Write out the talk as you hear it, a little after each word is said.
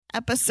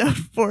episode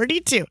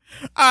 42.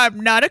 I'm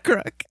not a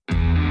crook.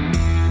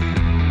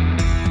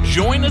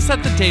 Join us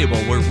at the table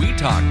where we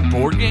talk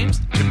board games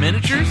to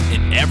miniatures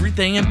and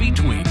everything in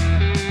between.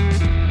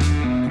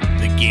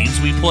 The games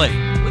we play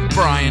with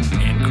Brian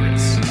and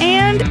Chris.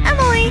 And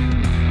Emily.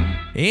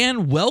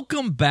 And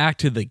welcome back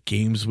to The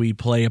Games We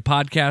Play, a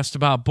podcast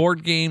about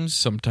board games,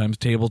 sometimes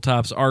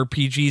tabletops,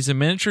 RPGs, and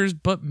miniatures,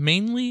 but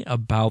mainly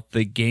about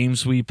the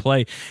games we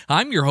play.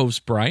 I'm your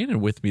host, Brian,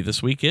 and with me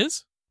this week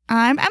is...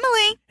 I'm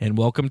Emily. And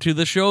welcome to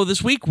the show.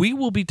 This week we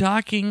will be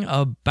talking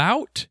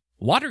about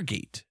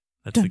Watergate.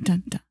 That's Dun,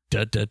 dun, dun.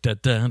 Dun, dun, dun,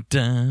 dun,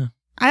 dun.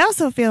 I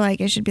also feel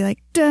like it should be like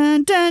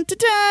dun dun dun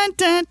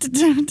dun dun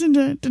dun dun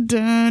dun dun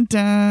dun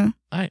dun.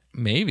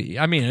 Maybe.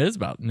 I mean, it is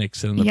about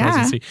Nixon and the Yeah.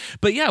 presidency.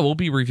 But yeah, we'll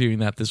be reviewing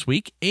that this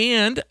week.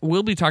 And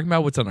we'll be talking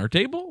about what's on our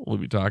table. We'll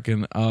be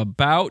talking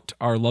about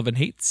our love and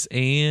hates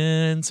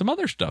and some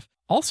other stuff.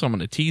 Also, I'm going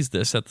to tease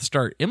this at the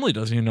start. Emily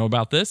doesn't even know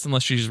about this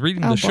unless she's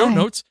reading the show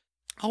notes.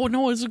 Oh,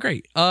 no, this is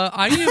great.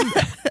 I am...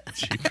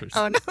 Jeepers.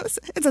 Oh, no,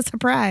 it's a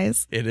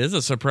surprise. It is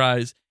a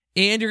surprise.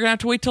 And you're going to have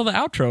to wait till the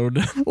outro.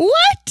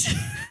 What?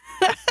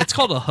 It's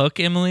called a hook,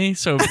 Emily.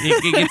 So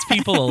it gets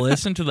people to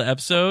listen to the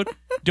episode.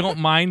 Don't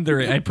mind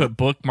I put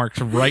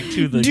bookmarks right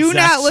to the Do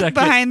exact not look second.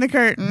 behind the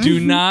curtain. Do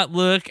not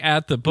look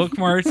at the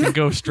bookmarks and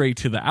go straight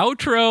to the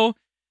outro.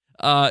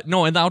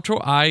 No, in the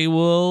outro, I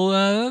will.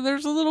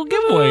 There's a little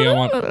giveaway.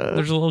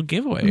 There's a little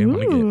giveaway.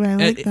 Ooh, I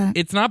like that.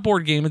 It's not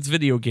board game. It's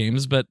video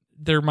games, but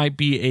there might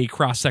be a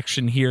cross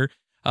section here.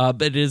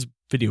 But it is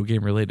video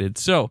game related.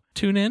 So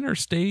tune in or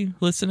stay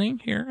listening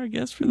here, I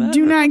guess, for that.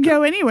 Do not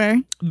go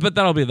anywhere. But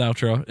that'll be the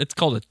outro. It's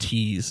called a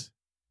tease.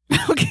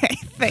 Okay,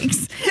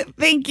 thanks.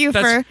 Thank you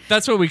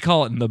That's what we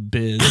call it in the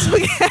biz.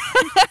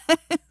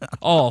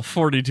 All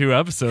 42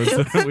 episodes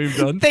that we've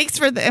done. Thanks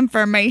for the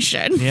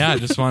information. Yeah, I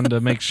just wanted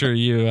to make sure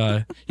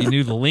you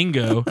knew the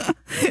lingo.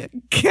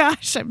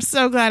 Gosh, I'm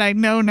so glad I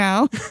know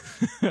now.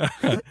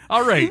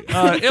 All right,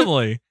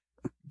 Emily,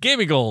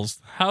 gaming goals.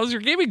 How's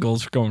your gaming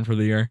goals going for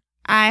the year?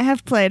 I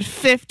have played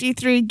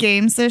 53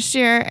 games this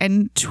year,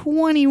 and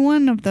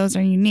 21 of those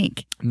are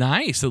unique.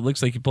 Nice. It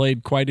looks like you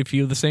played quite a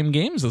few of the same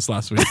games this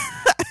last week.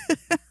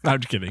 I'm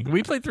just kidding.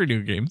 We played 3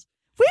 new games.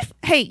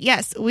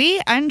 Yes,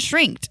 we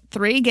unshrinked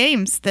 3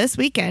 games this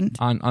weekend.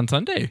 On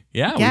Sunday.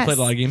 Yeah, Yes. we played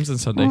a lot of games on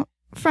Sunday. Well,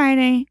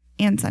 Friday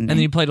and Sunday. And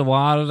then you played a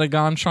lot of the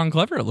Gone Strong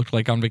Clever. It looked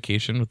like on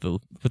vacation with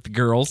the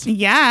girls.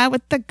 Yeah,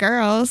 with the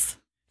girls.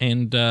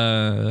 And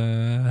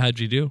how'd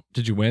you do?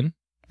 Did you win?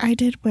 I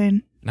did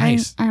win.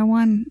 Nice. I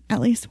won at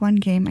least one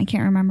game. I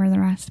can't remember the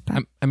rest.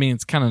 But I mean,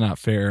 it's kind of not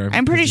fair.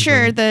 I'm pretty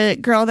sure the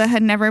girl that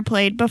had never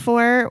played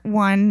before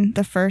won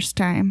the first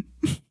time.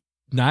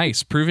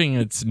 Nice. Proving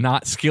it's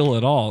not skill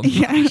at all.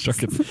 Yes.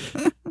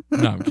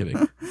 No, I'm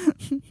kidding.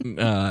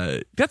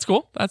 That's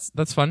cool.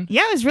 That's fun.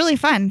 Yeah, it was really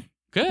fun.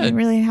 Good. We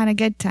really had a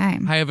good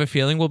time. I have a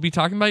feeling we'll be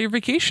talking about your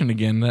vacation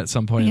again at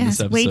some point in this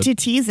episode. Way to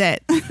tease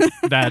it.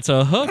 That's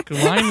a hook,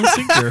 line, and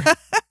sinker.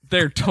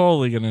 They're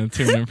totally going to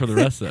tune in for the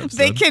rest of the episode.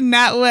 They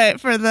cannot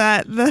wait for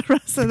the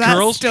rest of that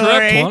Girls story.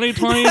 Trip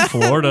 2020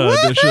 Florida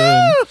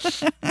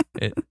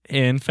edition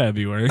in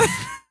February.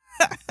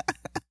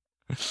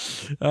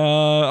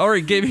 All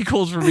right, gaming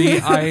goals for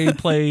me.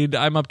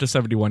 I'm up to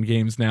 71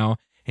 games now,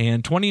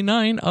 and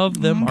 29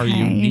 of them are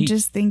unique. You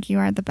just think you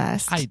are the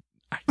best.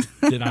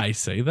 Did I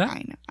say that? I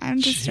know. I'm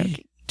just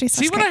joking.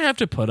 See what I have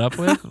to put up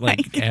with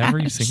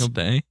every single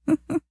day?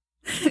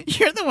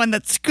 You're the one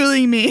that's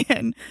schooling me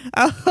in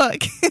a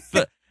hook.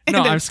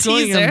 No, I'm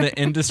schooling him the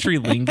industry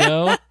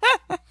lingo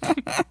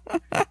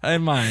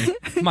and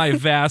my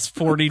vast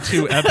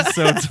 42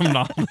 episodes of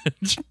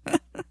knowledge.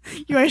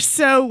 You are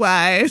so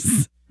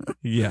wise.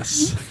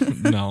 Yes.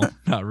 No,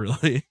 not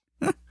really.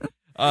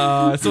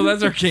 So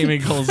that's our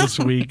gaming goals this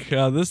week.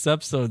 This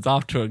episode's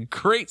off to a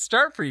great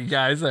start for you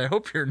guys. I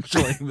hope you're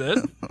enjoying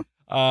this.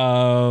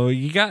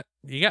 You got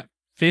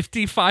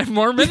 55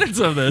 more minutes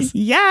of this.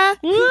 Yeah.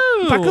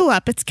 Woo! Buckle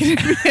up. It's going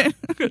to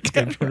be a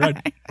good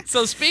ride.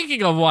 So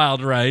speaking of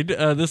Wild Ride,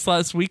 this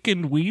last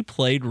weekend we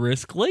played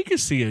Risk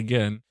Legacy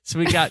again. So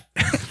we got...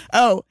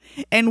 Oh,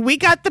 and we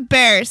got the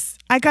bears.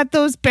 I got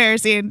those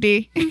bears,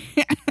 Andy.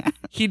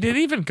 He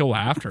didn't even go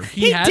after.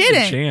 He had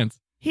didn't. the chance.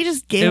 He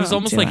just gave It was them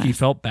almost to like us. he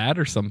felt bad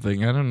or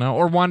something. I don't know.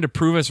 Or wanted to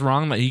prove us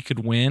wrong that he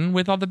could win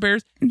with all the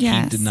bears.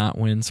 Yes. He did not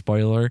win,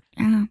 spoiler.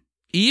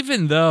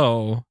 Even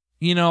though...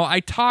 I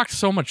talked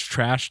so much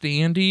trash to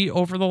Andy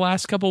over the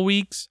last couple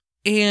weeks,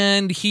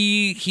 and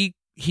he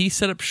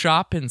set up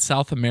shop in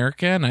South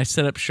America, and I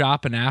set up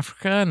shop in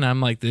Africa, and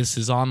I'm like, this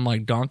is on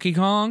like Donkey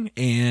Kong.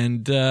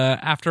 And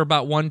after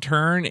about one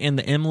turn, and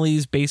the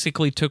Emilys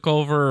basically took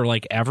over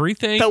like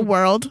everything. The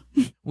world.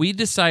 We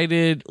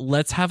decided,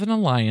 let's have an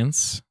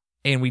alliance.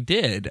 And we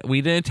did.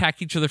 We didn't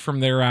attack each other from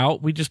there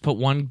out. We just put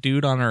one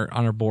dude on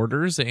our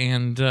borders,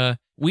 and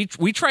we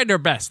tried our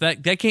best.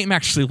 That game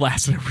actually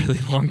lasted a really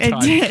long time.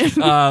 It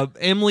did.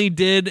 Emily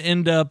did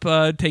end up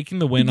taking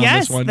the win on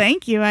this one. Yes,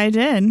 thank you. I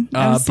did.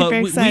 I was super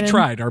excited. We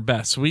tried our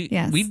best. We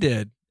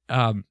did.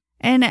 And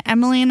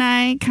Emily and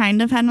I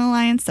kind of had an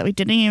alliance that we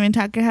didn't even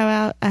talk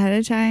about ahead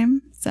of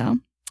time. So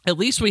At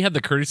least we had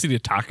the courtesy to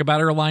talk about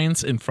our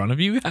alliance in front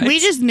of you guys. We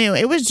just knew.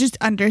 It was just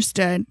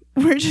understood.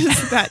 We're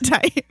just that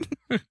tight.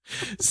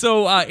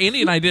 So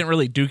Andy and I didn't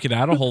really duke it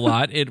out a whole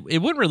lot.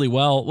 It went really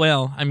well.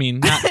 Well, I mean,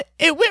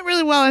 it went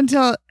really well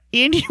until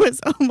Andy was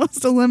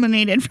almost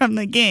eliminated from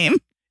the game.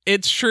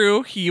 It's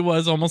true. He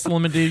was almost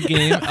eliminated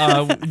game.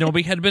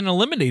 Nobody had been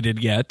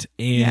eliminated yet.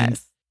 And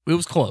it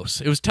was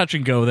close. It was touch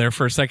and go there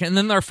for a second. And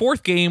then our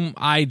fourth game,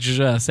 I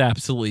just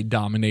absolutely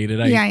dominated.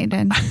 Yeah, you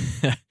did.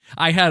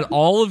 I had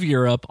all of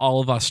Europe, all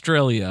of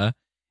Australia,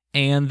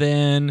 and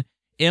then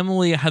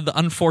Emily had the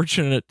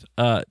unfortunate,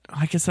 I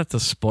guess that's a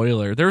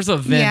spoiler. There was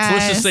events. Yes.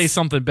 Let's just say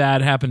something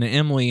bad happened to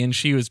Emily, and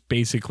she was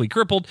basically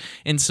crippled.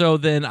 And so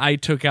then I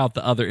took out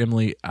the other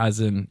Emily, as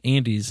in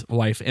Andy's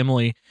wife,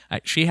 Emily.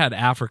 She had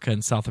Africa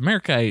and South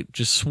America. I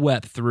just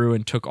swept through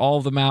and took all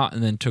of them out,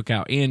 and then took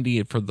out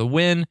Andy for the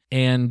win.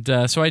 And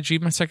so I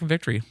achieved my second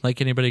victory,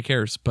 like anybody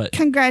cares. But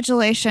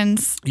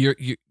congratulations.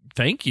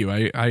 Thank you.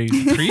 I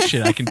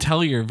appreciate it. I can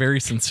tell you're very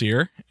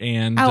sincere.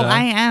 And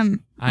I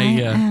am. I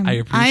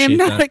appreciate I am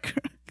not that. a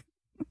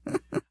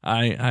crook.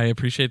 I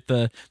appreciate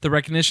the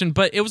recognition,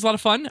 but it was a lot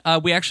of fun.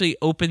 We actually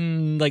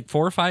opened like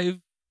 4 or 5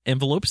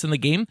 envelopes in the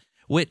game,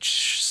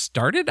 which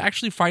started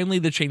actually finally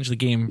to change the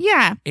game.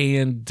 Yeah.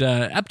 And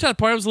up to that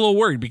point, I was a little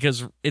worried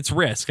because it's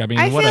risk. I mean,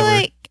 I whatever. feel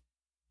like,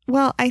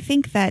 well, I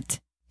think that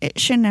it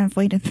shouldn't have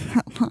waited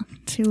that long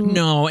to.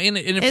 No, and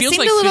it feels seemed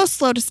like a little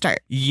slow to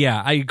start.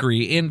 Yeah, I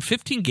agree. And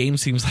 15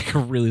 games seems like a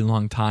really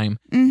long time.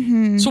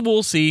 Mm-hmm. So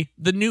we'll see.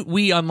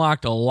 We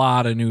unlocked a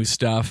lot of new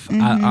stuff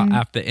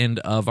at the end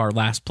of our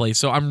last play.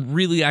 So I'm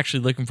really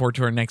actually looking forward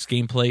to our next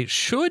gameplay.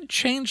 Should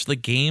change the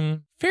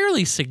game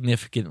fairly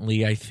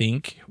significantly, I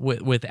think,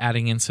 with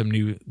adding in some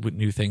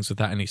new things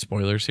without any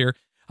spoilers here.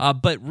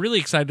 But really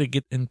excited to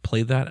get and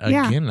play that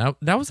again. Yeah.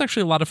 That was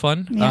actually a lot of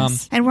fun.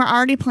 Yes. And we're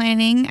already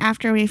planning,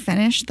 after we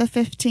finish the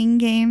 15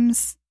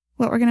 games,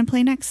 what we're going to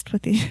play next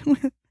with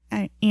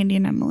Andy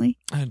and Emily.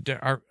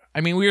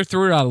 We were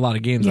through out a lot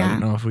of games. Yeah. I don't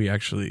know if we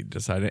actually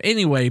decided.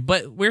 Anyway,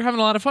 but we're having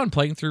a lot of fun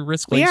playing through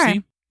Risk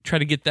Legacy. Try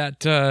to get that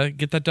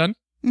done.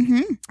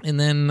 Mm-hmm. And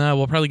then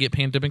we'll probably get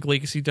Pandemic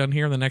Legacy done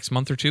here in the next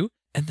month or two.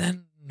 And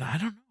then, I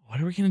don't know.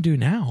 What are we going to do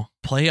now?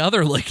 Play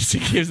other Legacy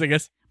games, I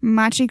guess.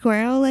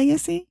 Machiquero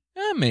Legacy?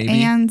 Maybe.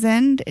 Aeon's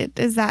End,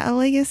 is that a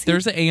legacy?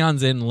 There's an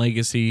Aeon's End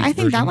Legacy I think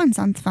version. that one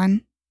sounds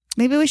fun.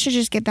 Maybe we should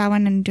just get that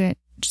one and do it,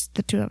 just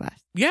the two of us.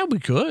 Yeah, we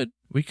could.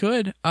 We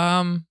still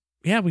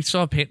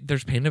have,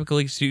 there's Pandemic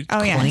Legacy,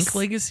 Clank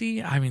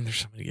Legacy. I mean, there's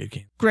so many good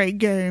games. Great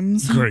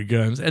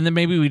games. And then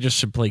maybe we just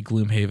should play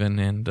Gloomhaven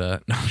and, no,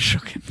 I'm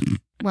joking.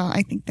 Well,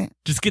 I think that.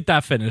 Just get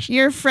that finished.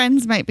 Your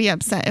friends might be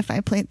upset if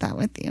I played that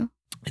with you.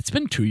 It's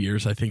been 2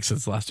 years, I think,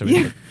 since the last time we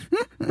did.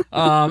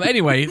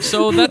 Anyway,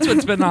 so that's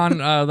what's been on.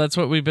 That's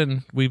what we've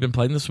been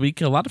playing this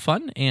week. A lot of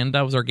fun, and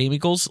that was our gaming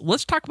goals.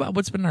 Let's talk about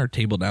what's been on our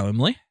table now,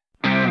 Emily.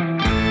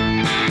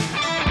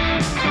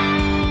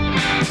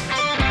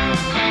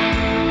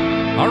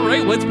 All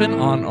right, what's been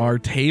on our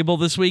table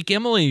this week,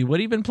 Emily? What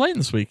have you been playing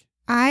this week?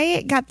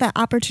 I got the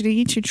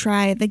opportunity to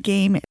try the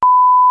game.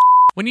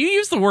 When you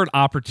use the word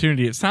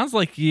opportunity, it sounds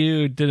like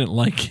you didn't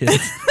like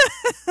it.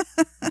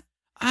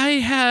 I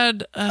had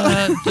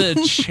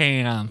the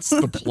chance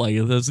to play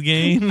this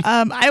game.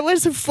 I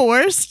was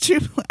forced to.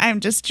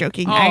 I'm just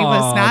joking.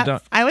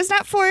 I was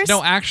not forced.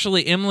 No,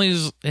 actually,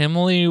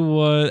 Emily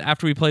was,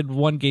 after we played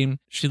one game,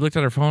 she looked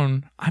at her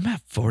phone. I'm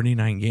at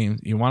 49 games.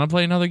 You want to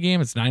play another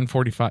game? It's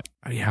 9:45.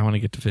 Yeah, I want to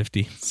get to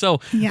 50.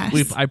 So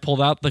yes. I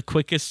pulled out the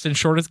quickest and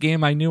shortest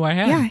game I knew I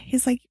had. Yeah,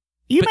 he's like,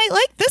 you might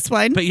like this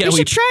one. But yeah, we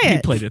should try it.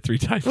 We played it 3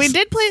 times. We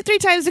did play it 3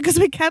 times because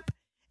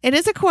it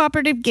is a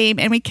cooperative game,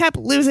 and we kept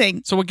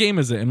losing. So what game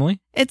is it, Emily?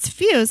 It's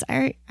Fuse.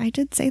 I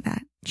did say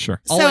that.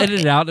 Sure. I'll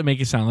edit it out to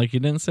make it sound like you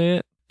didn't say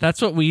it. That's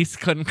what we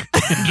couldn't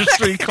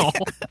industry call.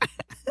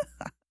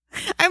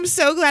 I'm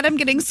so glad I'm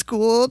getting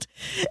schooled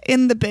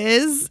in the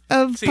biz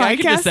of podcasting. I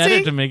can just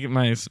edit to make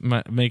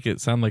it make it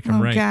sound like I'm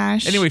right.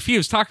 Gosh. Anyway,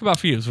 Fuse. Talk about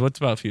Fuse. What's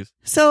about Fuse?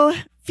 So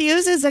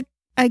Fuse is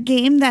a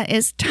game that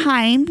is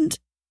timed.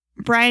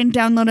 Brian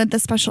downloaded the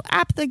special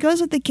app that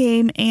goes with the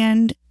game,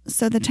 and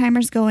so the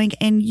timer's going,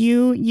 and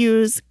you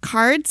use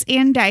cards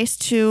and dice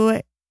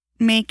to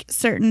make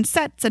certain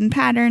sets and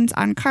patterns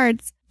on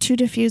cards to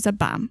defuse a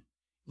bomb.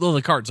 Well,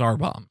 the cards are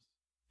bombs.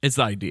 It's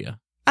the idea.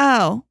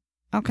 Oh,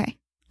 okay.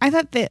 I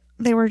thought that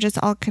they were just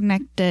all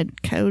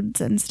connected codes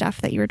and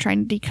stuff that you were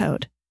trying to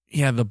decode.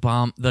 Yeah,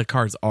 the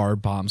cards are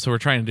bombs. So we're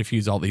trying to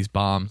defuse all these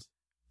bombs.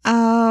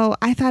 Oh,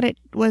 I thought it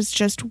was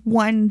just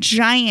one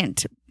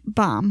giant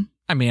bomb.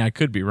 I mean, I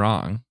could be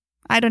wrong.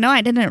 I don't know.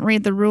 I didn't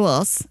read the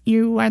rules.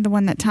 You are the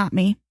one that taught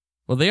me.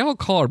 Well, they all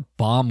call her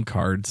bomb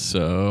cards,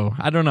 so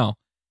I don't know.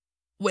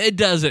 It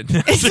doesn't.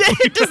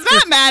 It does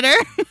not matter.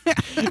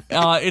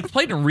 It's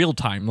played in real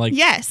time.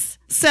 Yes.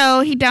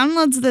 So he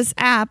downloads this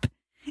app,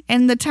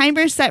 and the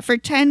timer's set for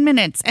 10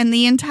 minutes. And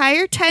the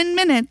entire 10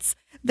 minutes,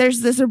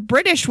 there's this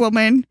British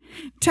woman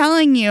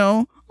telling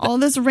you all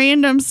this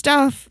random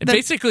stuff. It's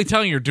basically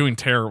telling you're doing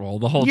terrible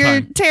the whole You're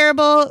time.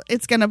 terrible.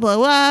 It's going to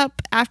blow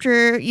up.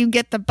 After you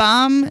get the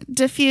bomb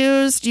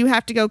diffused, you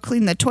have to go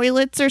clean the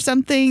toilets or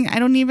something. I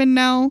don't even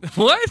know.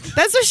 What?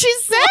 That's what she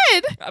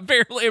said.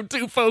 Apparently I'm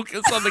too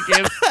focused on the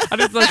game. I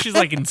just thought she's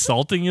like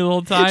insulting you the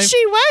whole time.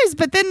 She was,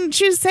 but then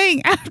she was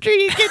saying after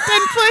you get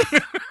done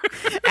playing,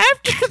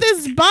 after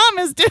this bomb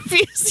is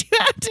diffused, you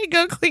have to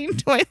go clean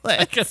toilets.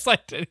 I guess I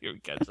didn't even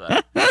catch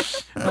that.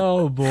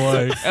 Oh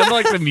boy. And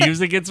like the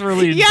music gets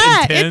really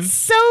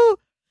intense.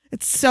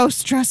 It's so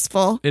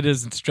stressful. It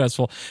isn't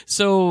stressful.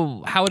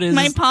 So how it is...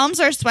 My palms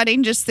are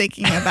sweating just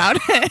thinking about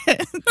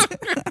it.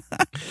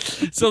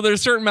 So there's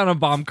a certain amount of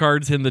bomb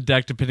cards in the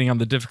deck depending on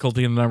the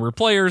difficulty and the number of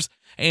players,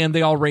 and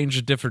they all range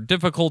at different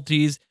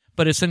difficulties,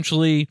 but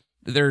essentially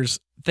there's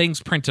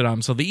things printed on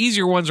them. So the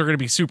easier ones are going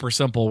to be super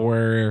simple,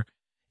 where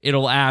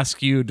it'll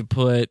ask you to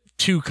put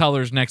two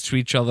colors next to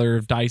each other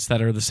of dice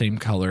that are the same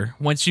color.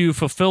 Once you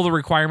fulfill the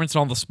requirements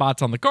on all the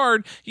spots on the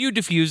card, you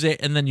diffuse it,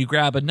 and then you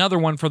grab another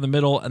one from the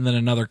middle, and then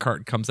another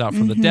card comes out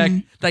from the deck.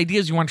 The idea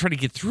is you want to try to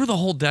get through the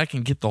whole deck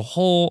and get the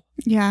whole,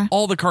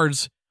 all the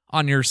cards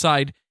on your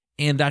side,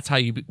 and that's how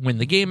you win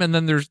the game. And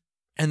then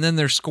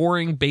there's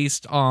scoring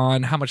based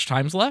on how much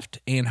time's left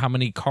and how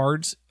many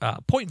cards,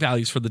 point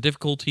values for the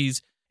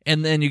difficulties.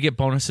 And then you get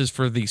bonuses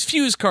for these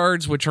fuse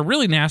cards, which are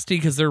really nasty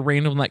because they're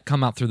random, like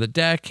come out through the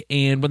deck.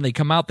 And when they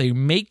come out, they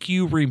make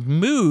you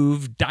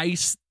remove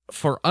dice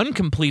for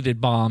uncompleted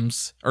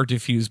bombs or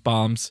diffused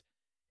bombs.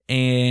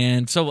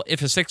 And so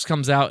if a 6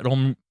 comes out,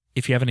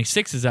 if you have any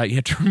 6s out, you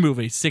have to remove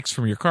a 6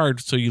 from your card,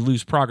 so you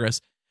lose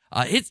progress.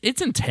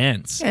 It's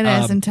intense. It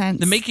is intense.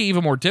 To make it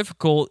even more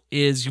difficult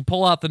is you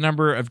pull out the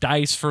number of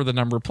dice for the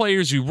number of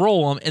players, you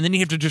roll them, and then you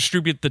have to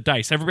distribute the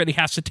dice. Everybody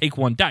has to take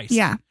one dice.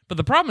 Yeah. But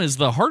the problem is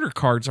the harder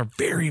cards are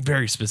very,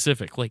 very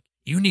specific. Like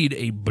you need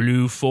a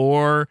blue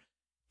 4,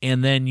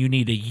 and then you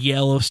need a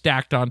yellow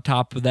stacked on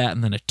top of that,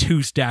 and then a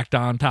 2 stacked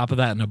on top of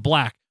that, and a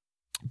black.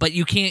 But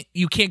you can't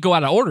go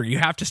out of order. You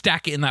have to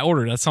stack it in that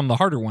order. That's some of the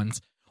harder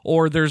ones.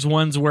 Or there's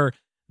ones where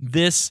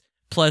this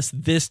plus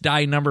this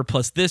die number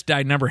plus this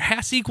die number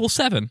has to equal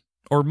 7,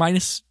 or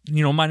minus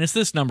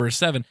this number is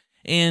 7.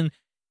 And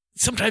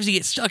sometimes you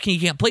get stuck and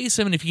you can't place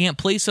them. And if you can't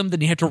place them,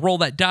 then you have to roll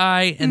that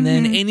die. And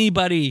then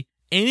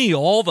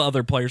all the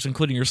other players,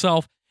 including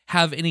yourself,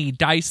 have any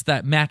dice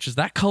that matches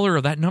that color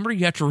or that number,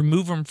 you have to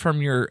remove them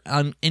from your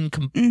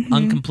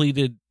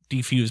uncompleted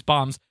defused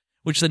bombs,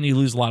 which then you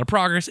lose a lot of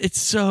progress. It's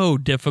so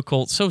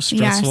difficult, so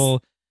stressful.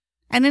 Yes.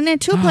 And in a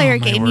 2-player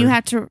game,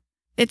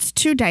 it's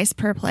 2 dice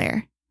per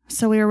player.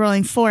 So we were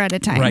rolling 4 at a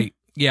time. Right.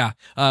 Yeah.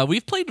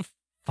 We've played a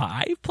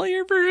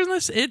 5-player version of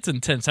this. It's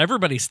intense.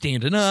 Everybody's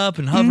standing up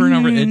and hovering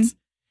over.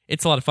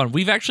 It's a lot of fun.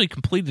 We've actually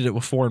completed it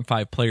with 4 and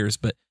 5 players,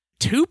 but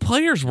 2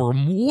 players were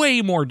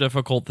way more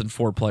difficult than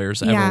 4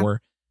 players ever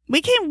were.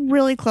 We came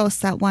really close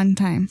that one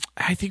time.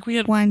 I think we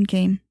had 1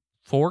 game.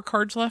 4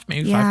 cards left,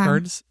 maybe 5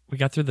 cards. We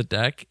got through the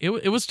deck.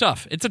 It was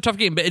tough. It's a tough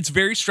game, but it's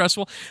very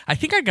stressful. I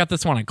think I got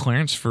this one on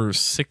clearance for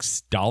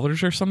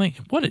 $6 or something.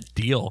 What a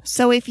deal.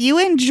 So if you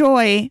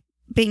enjoy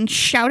being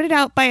shouted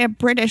out by a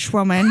British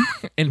woman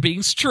and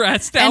being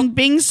stressed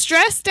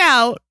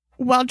out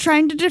while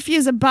trying to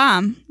defuse a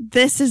bomb,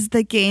 this is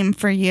the game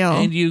for you.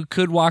 And you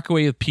could walk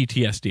away with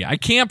PTSD. I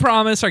can't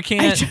promise. I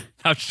can't.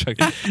 I'm just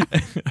joking.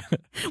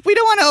 We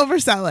don't want to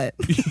oversell it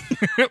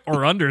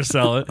or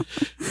undersell it.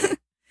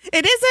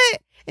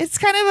 It's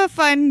kind of a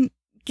fun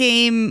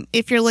game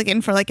if you're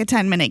looking for like a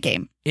 10-minute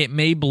game. It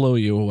may blow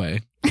you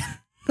away.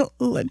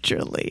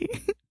 Literally.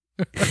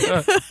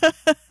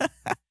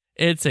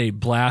 It's a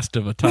blast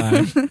of a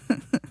time.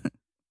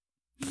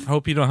 I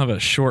hope you don't have a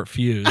short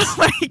fuse. Oh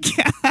my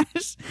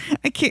gosh.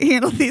 I can't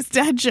handle these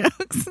dad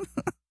jokes.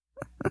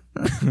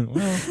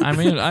 Well, I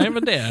mean, I am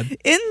a dad.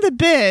 In the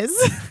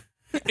biz.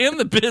 In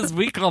the biz,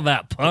 we call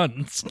that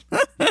puns.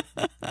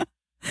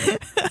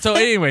 So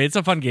anyway, it's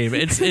a fun game.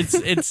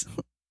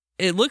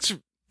 It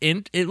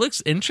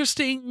looks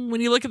interesting when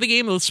you look at the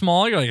game. It looks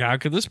small. You're like, how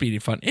could this be any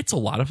fun? It's a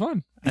lot of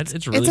fun.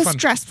 It's really fun. It's a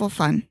stressful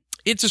fun.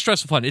 It's a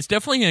stressful fun. It's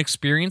definitely an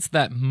experience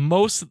that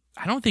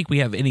I don't think we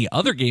have any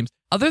other games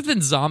other than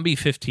Zombie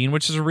 15,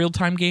 which is a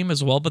real-time game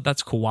as well, but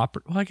that's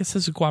cooperative. Well, I guess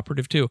it's a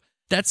cooperative too.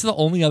 That's the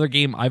only other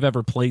game I've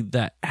ever played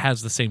that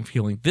has the same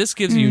feeling. This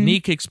gives a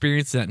unique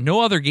experience that no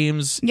other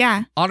games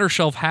on our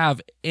shelf have,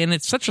 and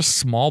it's such a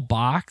small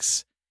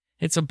box.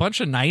 It's a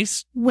bunch of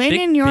nice, When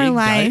in your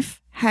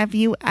life have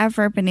you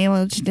ever been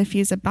able to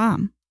defuse a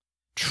bomb?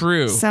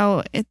 True.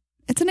 So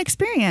it's an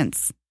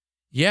experience.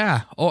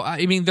 Yeah. Oh,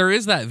 I mean, there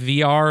is that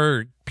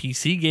VR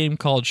PC game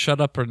called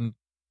Shut Up and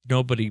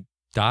Nobody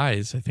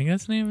Dies. I think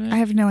that's the name of it. I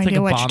have no idea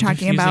what you're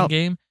talking about.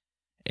 Game.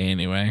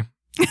 Anyway,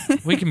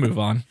 we can move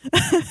on.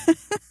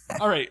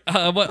 All right.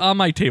 On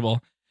my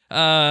table.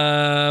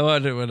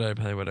 What did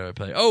I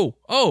play?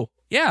 Oh,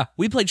 yeah.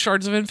 We played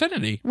Shards of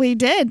Infinity. We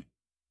did.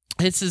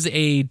 This is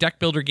a deck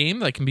builder game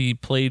that can be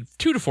played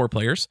 2 to 4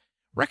 players.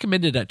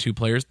 Recommended at 2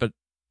 players, but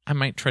I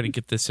might try to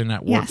get this in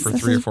at work for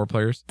 3 or 4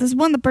 players. This is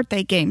one of the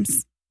birthday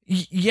games.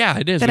 Yeah,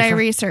 it is. That I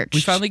researched.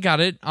 We finally got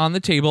it on the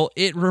table.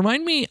 It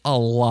reminded me a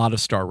lot of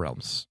Star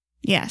Realms.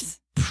 Yes.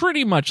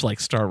 Pretty much like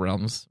Star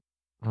Realms.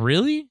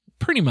 Really?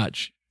 Pretty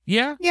much.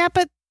 Yeah? Yeah,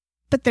 but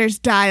there's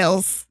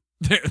dials.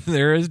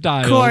 There is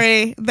dials.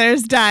 Corey,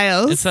 there's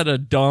dials. Instead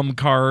of dumb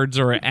cards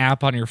or an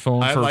app on your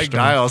phone. I like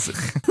dials.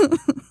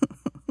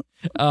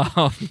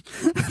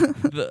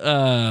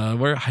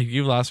 Where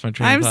you lost my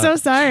train of thought. I'm so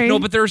sorry. No,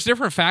 but there's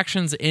different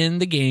factions in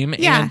the game,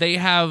 and they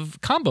have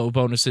combo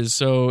bonuses.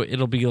 So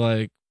it'll be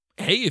like,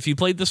 hey, if you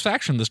played this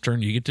faction this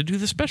turn, you get to do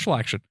the special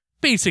action.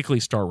 Basically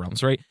Star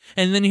Realms, right?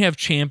 And then you have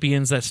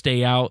champions that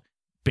stay out,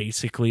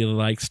 basically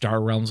like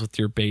Star Realms with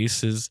your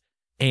bases.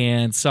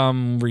 And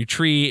some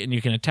retreat, and you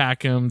can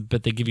attack them,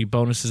 but they give you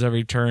bonuses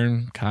every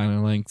turn, kind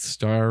of like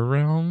Star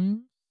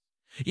Realms.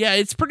 Yeah,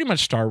 it's pretty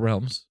much Star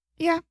Realms.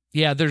 Yeah.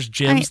 Yeah, there's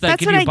gyms that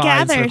give you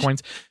buys for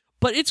coins.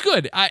 But it's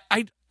good.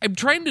 I'm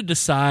trying to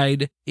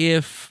decide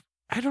if,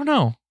 I don't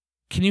know.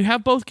 Can you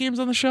have both games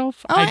on the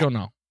shelf? I don't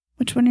know.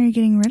 Which one are you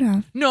getting rid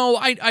of? No,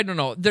 I don't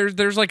know.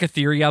 There's like a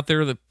theory out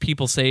there that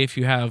people say if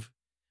you have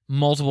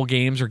multiple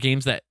games or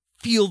games that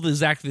feel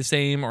exactly the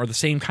same or the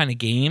same kind of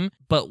game,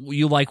 but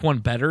you like one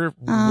better,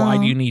 why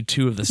do you need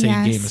two of the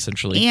same game,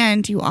 essentially?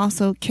 And you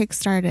also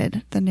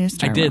kickstarted the new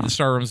Star Realms. I did. The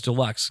Star Realms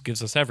Deluxe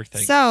gives us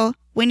everything. So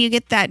when you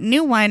get that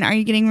new one, are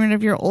you getting rid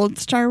of your old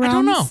Star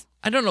Realms?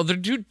 I don't know.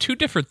 They're two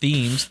different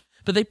themes,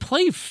 but they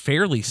play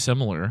fairly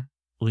similarly.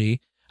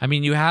 I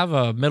mean, you have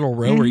a middle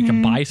row where you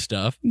can buy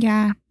stuff.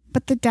 Yeah,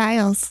 but the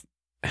dials.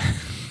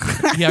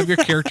 You have your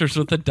characters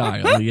with the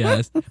dial,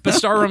 yes. But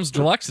Star Realms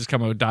Deluxe has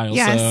come out with dials,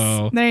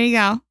 so there you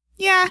go.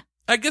 Yeah.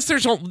 I guess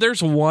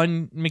there's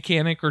one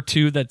mechanic or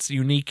two that's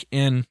unique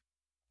in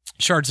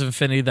Shards of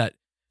Infinity that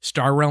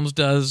Star Realms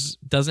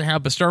doesn't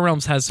have, but Star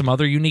Realms has some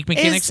other unique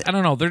mechanics. I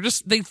don't know.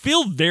 They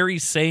feel very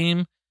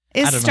same.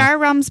 Is Star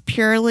Realms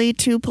purely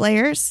 2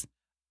 players?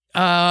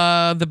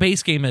 The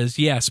base game is,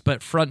 yes,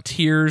 but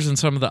Frontiers and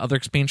some of the other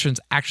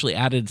expansions actually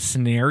added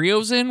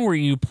scenarios in where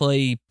you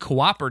play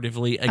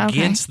cooperatively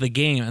against the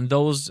game, and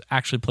those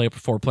actually play up to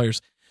 4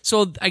 players.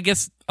 So I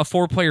guess a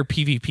 4-player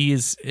PvP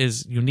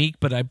is unique,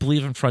 but I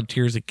believe in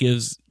Frontiers it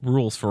gives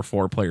rules for a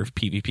 4-player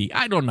PvP.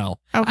 I don't know.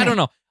 Okay. I don't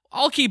know.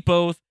 I'll keep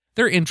both.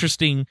 They're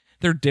interesting.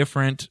 They're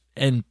different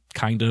and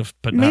kind of,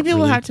 but maybe not really.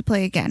 We'll have to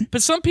play again.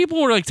 But some people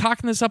were like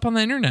talking this up on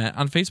the internet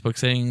on Facebook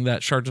saying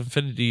that Shards of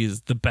Infinity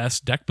is the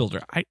best deck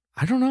builder. I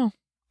don't know.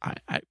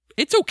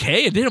 It's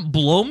okay. It didn't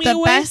blow me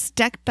away. The best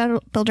deck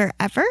builder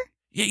ever?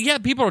 Yeah,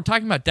 people are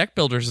talking about deck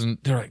builders and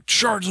they're like,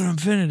 Shards of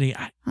Infinity.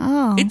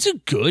 It's a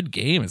good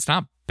game. It's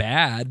not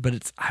bad,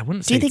 but I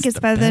wouldn't say. Do you think it's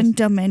better than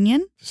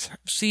Dominion?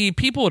 See,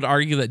 people would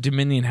argue that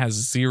Dominion has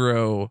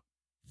 0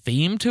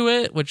 theme to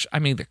it, which I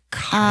mean they're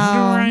kind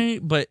of right,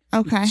 but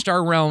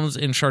Star Realms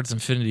and Shards of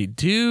Infinity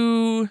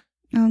do.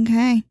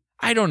 Okay.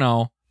 I don't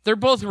know. They're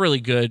both really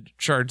good,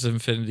 Shards of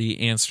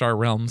Infinity and Star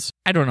Realms.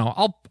 I don't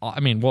know.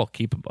 We'll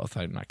keep them both.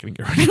 I'm not going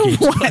to get rid of games.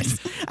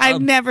 What?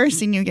 I've never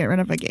seen you get rid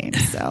of a game,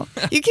 so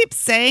you keep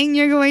saying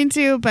you're going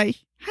to, but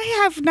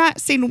I have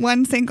not seen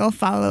one single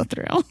follow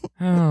through.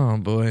 Oh,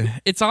 boy.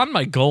 It's on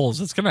my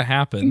goals. It's going to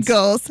happen.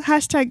 Goals.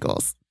 #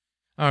 goals.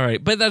 All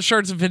right. But that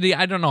Shards of Infinity,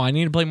 I don't know. I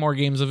need to play more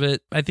games of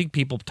it. I think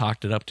people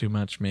talked it up too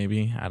much,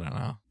 maybe. I don't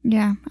know.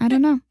 Yeah, I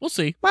don't know. We'll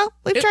see. Well,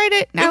 we've tried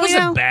it. Now it we know.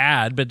 wasn't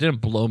bad, but it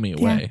didn't blow me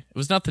away. Yeah. It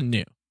was nothing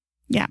new.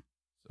 Yeah.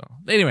 So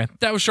anyway,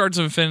 that was Shards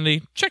of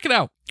Infinity. Check it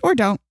out. Or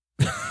don't.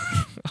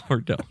 Or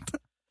don't.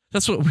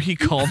 That's what we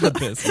call the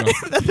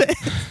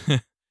biz.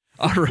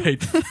 All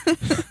right.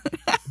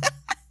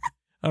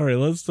 All right,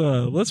 let's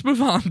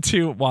move on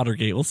to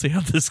Watergate. We'll see how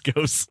this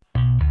goes.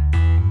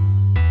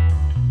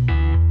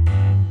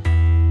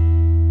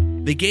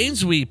 The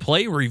Games We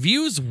Play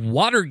reviews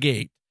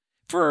Watergate.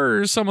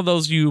 For some of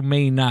those you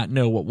may not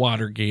know what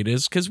Watergate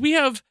is, because we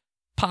have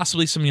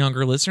possibly some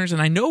younger listeners,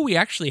 and I know we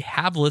actually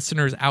have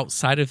listeners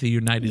outside of the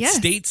United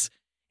States.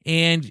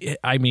 And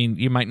I mean,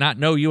 you might not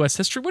know U.S.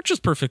 history, which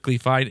is perfectly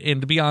fine. And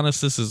to be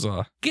honest, this is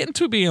getting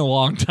to be a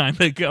long time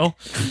ago.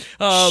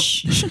 But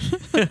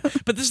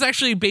this is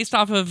actually based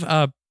off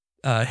of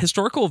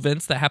historical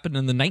events that happened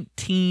in I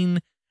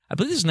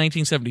believe this is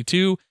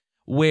 1972,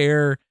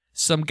 where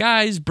some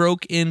guys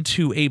broke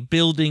into a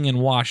building in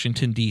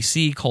Washington,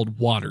 D.C. called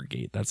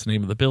Watergate. That's the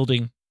name of the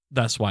building.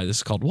 That's why this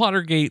is called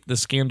Watergate, the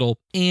scandal.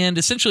 And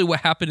essentially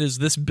what happened is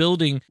this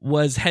building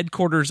was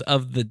headquarters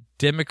of the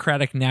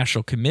Democratic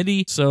National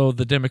Committee, so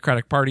the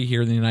Democratic Party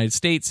here in the United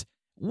States.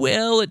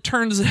 Well, it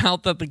turns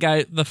out that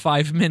the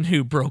 5 men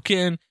who broke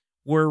in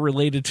were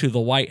related to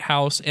the White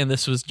House, and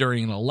this was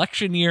during an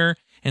election year.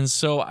 And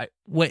so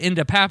what ended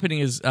up happening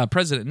is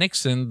President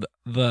Nixon,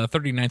 the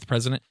 39th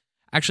president,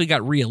 actually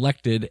got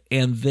reelected,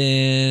 and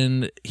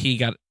then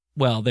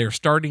they're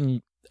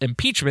starting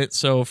impeachment.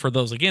 So for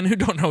those, again, who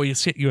don't know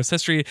U.S.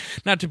 history,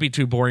 not to be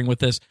too boring with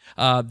this,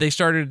 they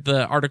started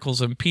the articles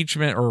of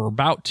impeachment, or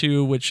about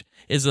to, which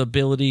is the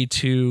ability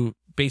to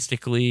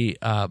basically,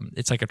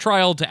 it's like a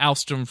trial to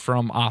oust him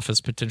from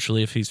office,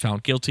 potentially, if he's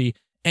found guilty.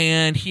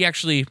 And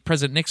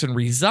President Nixon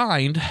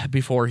resigned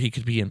before he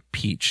could be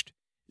impeached.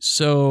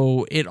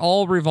 So it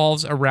all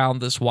revolves around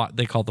this, what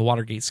they call the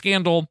Watergate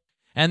scandal.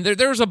 And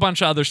there's a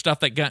bunch of other stuff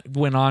that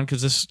went on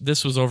because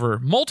this was over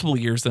multiple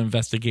years of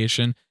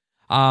investigation.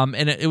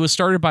 And it was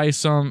started by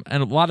and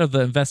a lot of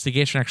the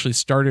investigation actually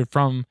started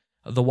from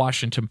the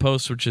Washington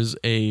Post, which is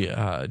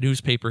a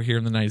newspaper here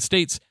in the United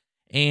States.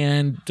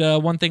 And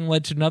one thing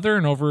led to another,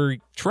 and over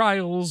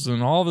trials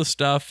and all this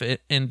stuff,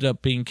 it ended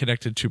up being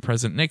connected to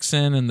President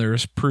Nixon, and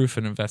there's proof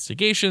and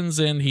investigations,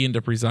 and he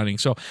ended up resigning.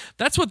 So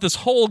that's what this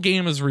whole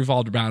game is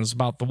revolved around, is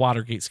about the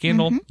Watergate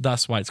scandal.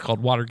 That's why it's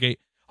called Watergate.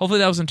 Hopefully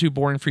that wasn't too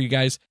boring for you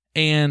guys,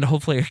 and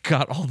hopefully I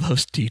got all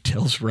those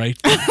details right.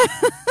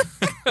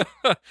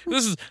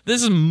 This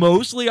is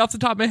mostly off the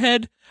top of my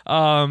head.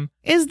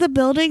 Is the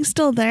building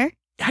still there?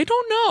 I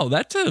don't know.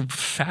 That's a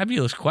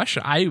fabulous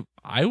question.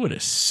 I would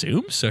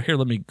assume so. Here,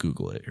 let me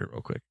Google it here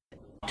real quick.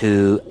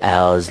 2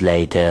 hours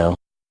later.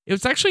 It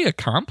was actually a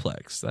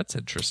complex. That's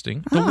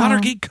interesting. The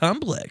Watergate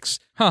complex.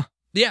 Huh.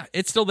 Yeah,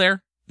 it's still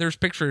there. There's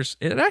pictures.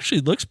 It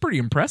actually looks pretty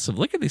impressive.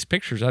 Look at these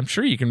pictures. I'm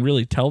sure you can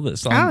really tell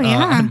this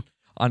on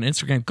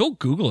Instagram. Go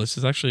Google this.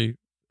 It's actually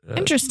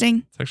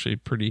interesting. It's actually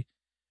pretty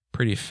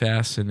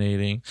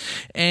fascinating.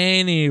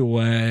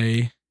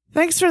 Anyway.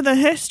 Thanks for the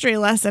history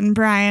lesson,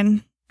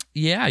 Brian.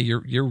 Yeah,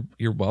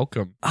 you're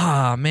welcome.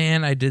 Ah,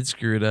 man, I did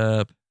screw it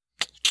up.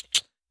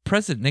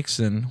 President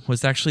Nixon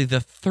was actually the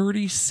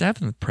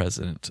 37th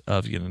president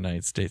of the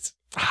United States.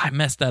 I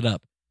messed that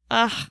up.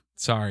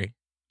 Sorry.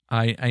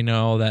 I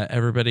know that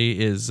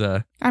everybody is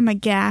I'm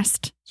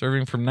aghast.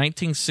 Serving from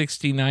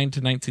 1969 to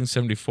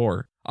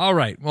 1974. All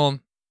right. Well,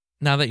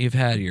 now that you've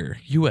had your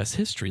U.S.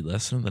 history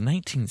lesson in the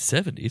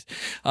 1970s,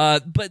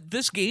 but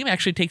this game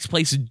actually takes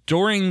place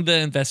during the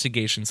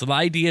investigation. So the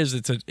idea is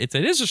it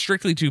is a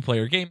strictly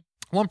 2-player game.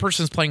 One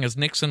person's playing as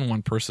Nixon,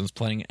 one person's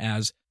playing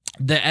as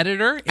the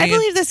editor. I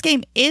believe this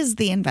game is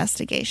the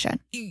investigation.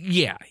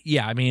 Yeah.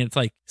 I mean, it's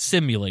like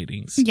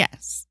simulating.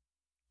 Yes.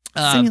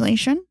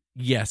 Simulation?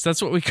 Yes,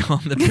 that's what we call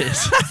the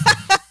biz.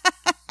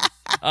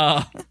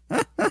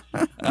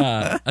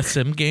 A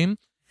sim game.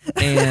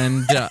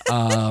 And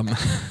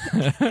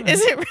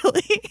is it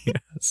really?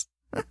 Yes.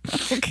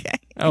 Okay.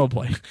 Oh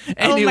boy.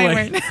 Anyway. Oh,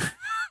 my word.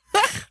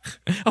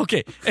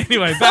 Okay.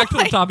 Anyway, back to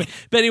the topic.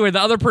 But anyway,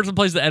 the other person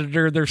plays the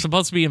editor. They're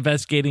supposed to be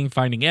investigating,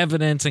 finding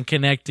evidence, and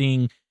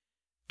connecting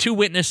two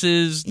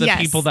witnesses, the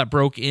people that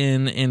broke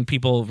in and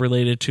people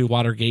related to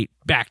Watergate,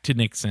 back to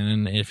Nixon.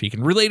 And if you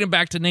can relate them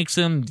back to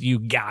Nixon, you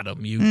got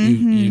them.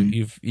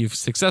 You've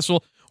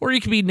successful. Or you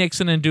can be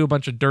Nixon and do a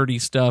bunch of dirty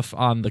stuff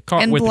on the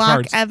car and with block the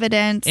cards.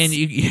 Evidence. And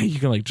you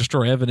can like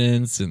destroy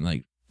evidence and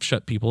like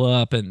shut people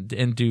up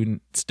and do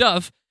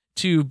stuff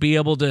to be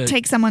able to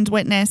take someone's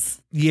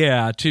witness.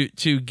 Yeah,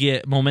 to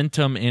get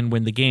momentum and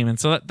win the game. And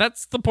so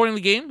that's the point of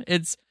the game.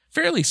 It's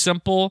fairly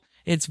simple.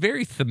 It's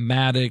very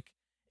thematic.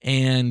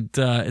 And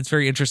it's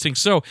very interesting.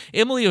 So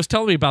Emily was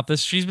telling me about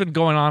this. She's been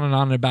going on and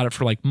on about it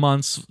for like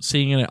months,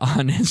 seeing it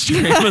on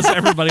Instagram as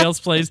everybody else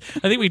plays.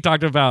 I think we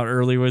talked about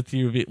earlier with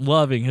you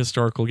loving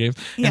historical games.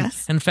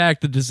 Yes. And in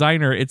fact, the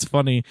designer, it's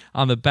funny,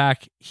 on the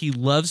back, he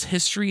loves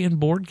history and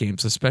board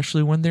games,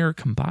 especially when they're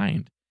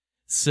combined.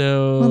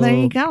 So well, there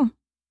you go.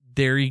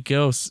 There you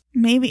go.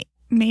 Maybe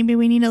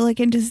we need to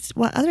look into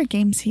what other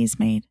games he's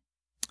made.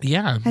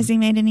 Yeah. Has he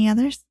made any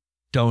others?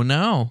 Don't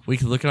know. We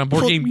can look it on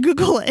board game.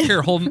 Google it.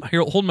 Here, hold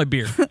my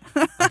beer.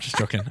 I'm just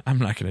joking. I'm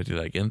not going to do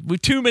that again.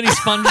 With too many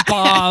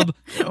SpongeBob.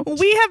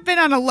 We have been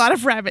on a lot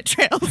of rabbit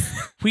trails.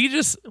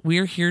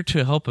 We're here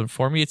to help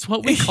inform you. It's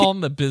what we call in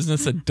the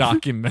business a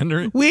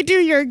documentary. We do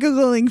your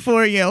Googling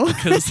for you.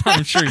 Because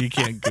I'm sure you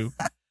can't Google.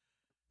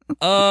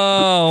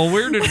 Oh,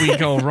 where did we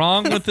go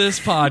wrong with this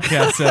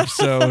podcast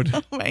episode?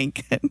 Oh my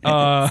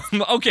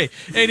goodness. Okay.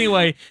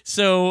 Anyway,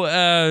 so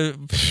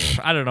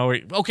I don't know.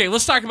 Okay,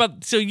 let's talk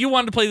about. So you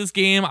wanted to play this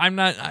game. I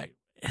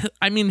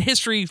mean,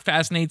 history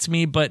fascinates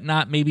me, but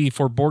not maybe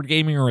for board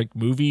gaming or like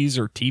movies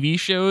or TV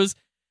shows.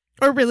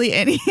 Or really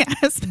any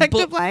aspect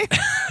of life.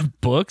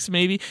 Books,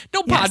 maybe.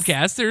 No,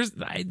 podcasts. There's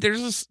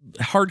this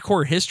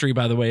hardcore history,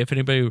 by the way. If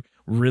anybody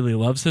really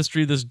loves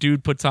history, this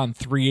dude puts on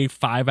 3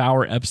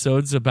 5-hour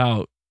episodes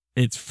about.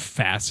 It's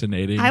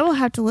fascinating. I will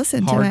have to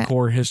listen to it.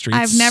 Hardcore history.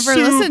 I've never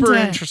listened to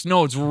it. Interesting.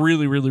 No, it's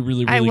really, really,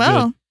 really, really good.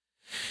 I will.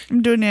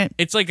 I'm doing it.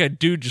 It's like a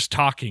dude just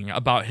talking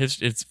about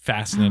his. It's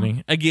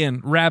fascinating.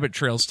 Again, rabbit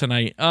trails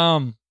tonight.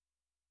 So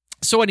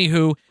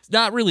anywho, it's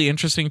not really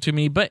interesting to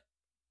me, but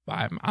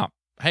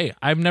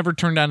I've never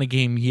turned on a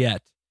game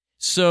yet.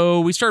 So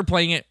we started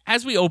playing it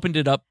as we opened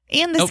it up.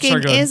 And this game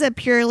is a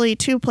purely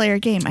 2-player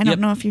game. I don't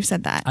know if you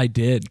said that. I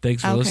did.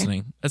 Thanks for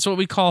listening. That's what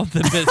we call the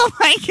bit. Oh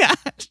my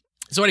gosh.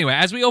 So anyway,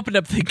 as we opened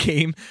up the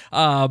game,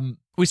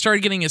 we started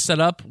getting it set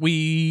up.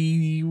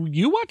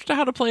 You watched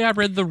how to play. I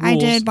read the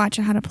rules. I did watch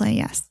how to play,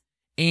 yes.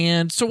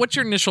 And so what's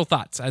your initial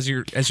thoughts as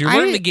you're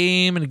learning the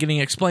game and getting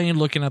explained,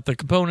 looking at the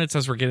components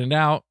as we're getting it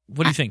out?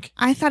 What do you think?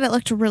 I thought it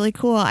looked really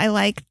cool. I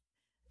like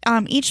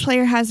each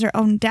player has their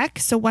own deck.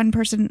 So one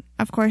person,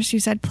 of course,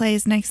 you said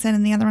plays Nixon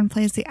and the other one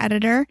plays the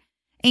editor.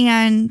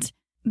 And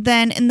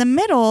then in the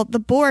middle, the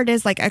board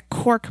is like a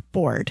cork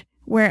board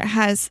where it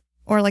has,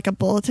 or like a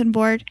bulletin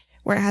board,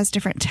 where it has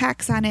different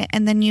text on it,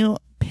 and then you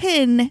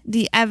pin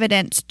the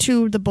evidence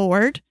to the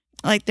board.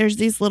 Like there's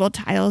these little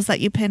tiles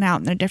that you pin out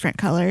and they're different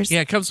colors.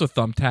 Yeah, it comes with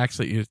thumbtacks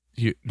that you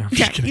no, I'm just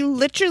Yeah, kidding. you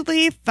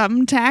literally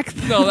thumbtack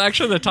them. No,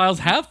 actually the tiles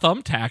have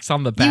thumbtacks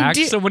on the back.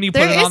 So when you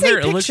put it on there,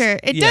 it looks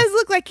It does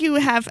look like you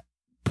have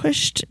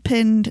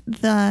pinned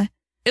the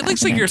It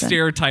looks like your evidence in.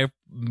 stereotype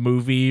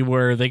movie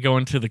where they go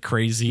into the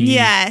crazy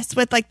Yes,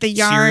 with like the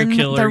yarn, serial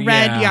killer, the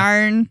red yeah.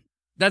 yarn.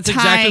 That's tying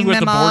exactly what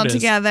them the all board is.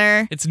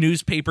 together. It's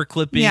newspaper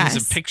clippings Yes.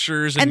 and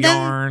pictures and then-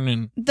 yarn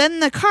and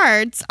Then the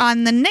cards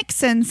on the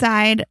Nixon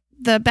side,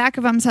 the back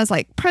of them says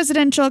like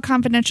presidential,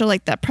 confidential,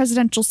 like that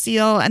presidential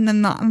seal. And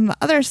then on the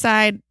other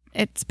side,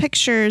 it's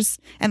pictures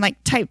and like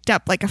typed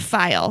up like a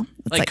file.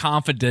 It's like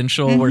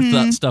confidential where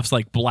that stuff's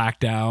like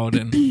blacked out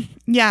and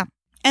yeah.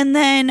 And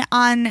then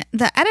on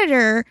the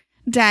editor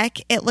deck,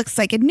 it looks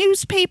like a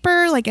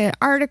newspaper, like an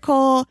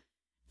article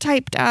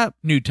typed up.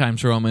 New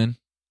Times Roman.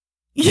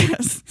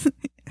 Yes.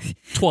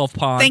 12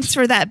 font. Thanks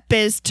for that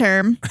biz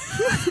term.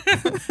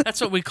 That's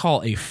what we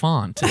call a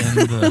font in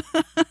the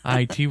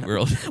IT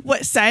world.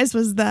 What size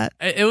was that?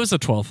 It was a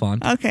 12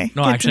 font. Okay.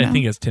 No, good to actually, I know.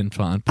 think it's 10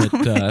 font,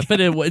 but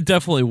it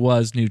definitely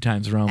was New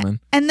Times Roman.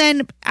 And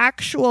then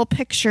actual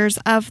pictures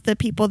of the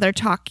people they're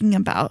talking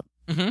about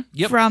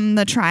Yep. from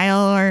the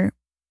trial or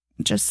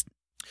just.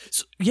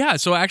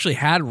 So I actually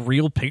had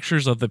real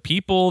pictures of the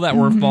people that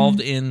were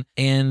involved in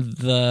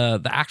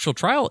the actual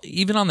trial.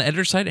 Even on the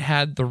editor side, it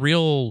had the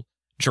real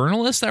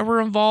journalists that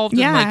were involved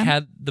and like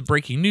had the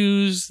breaking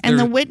news. And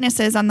the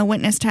witnesses on the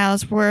witness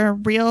tiles were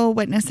real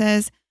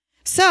witnesses.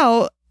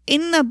 So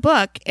in the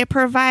book, it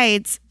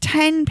provides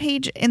 10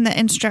 pages in the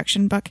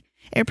instruction book.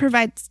 It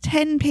provides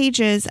 10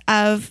 pages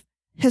of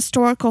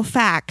historical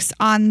facts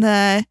on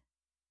the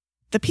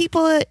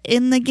people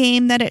in the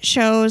game that it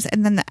shows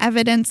and then the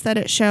evidence that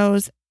it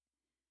shows,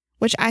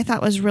 which I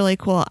thought was really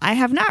cool. I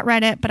have not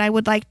read it, but I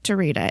would like to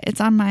read it.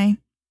 It's on my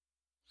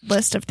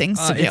list of things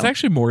to do. It's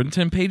actually more than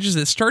 10 pages.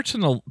 It starts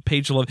in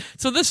page 11.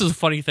 So this is a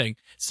funny thing.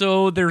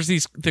 So there's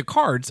the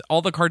cards.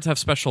 All the cards have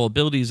special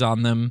abilities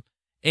on them.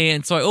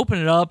 And so I open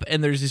it up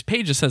and there's this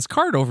page that says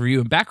card overview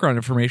and background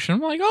information.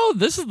 I'm like, oh,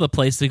 this is the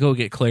place to go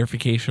get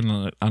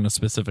clarification on a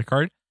specific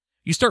card.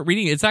 You start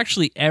reading it. It's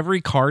actually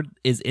every card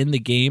is in the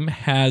game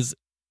has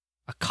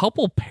a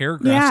couple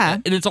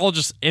paragraphs. And it's all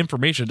just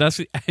information. This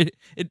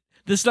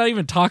is not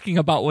even talking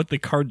about what the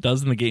card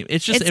does in the game.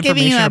 It's just information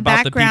giving you a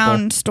about the people.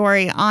 background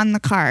story on the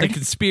card. The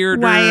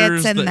conspirators, why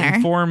it's in the there.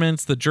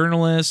 informants, the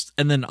journalists,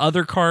 and then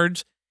other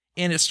cards.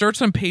 And it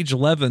starts on page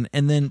 11,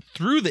 and then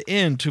through the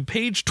end to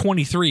page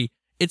 23,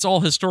 it's all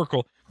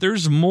historical.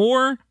 There's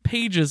more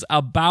pages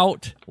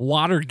about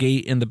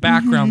Watergate in the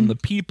background and the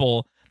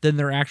people than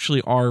there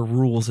actually are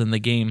rules in the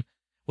game,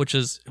 which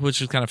is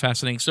kind of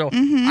fascinating. So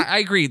I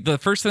agree. The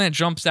first thing that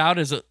jumps out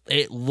is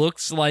it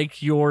looks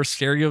like your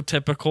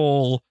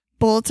stereotypical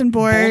bulletin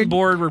board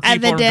where people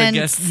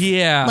evidence,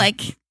 are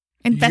like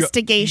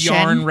investigation,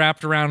 yarn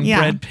wrapped around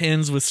red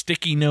pins with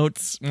sticky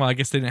notes. Well, I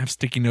guess they didn't have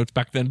sticky notes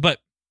back then, but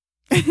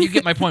you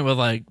get my point with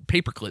like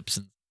paper clips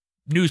and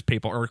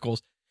newspaper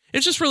articles.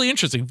 It's just really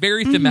interesting,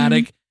 very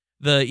thematic.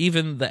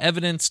 Even the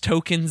evidence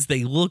tokens,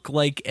 they look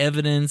like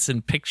evidence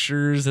and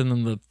pictures, and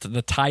then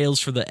the tiles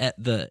for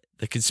the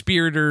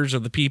conspirators or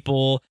the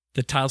people.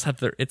 The tiles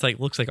have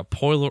looks like a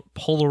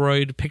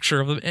Polaroid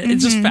picture of them.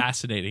 It's just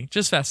fascinating,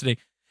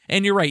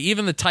 And you're right.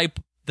 Even the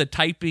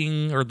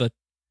typing or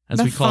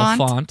as we call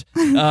font,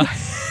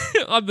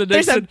 on the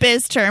there's a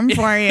biz term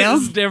for you.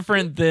 It's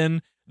different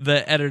than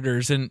the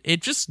editors, and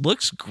it just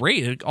looks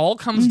great. It all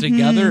comes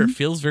together. It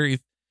feels very,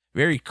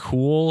 very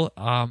cool.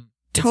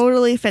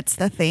 Totally fits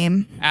the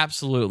theme.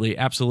 Absolutely.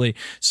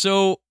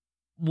 So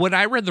when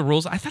I read the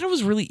rules, I thought it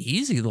was really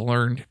easy to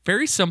learn.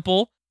 Very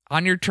simple.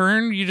 On your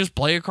turn, you just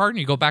play a card and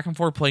you go back and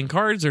forth playing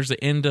cards. There's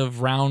the end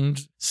of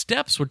round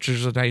steps, which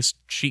is a nice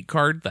cheat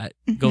card that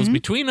goes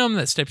between them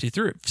that steps you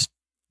through. It's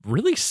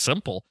really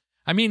simple.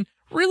 I mean,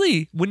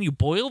 really, when you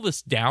boil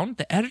this down,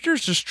 the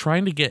editor's just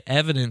trying to get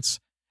evidence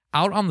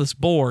out on this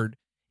board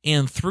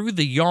and through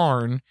the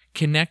yarn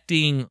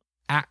connecting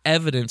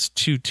evidence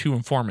to two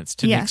informants,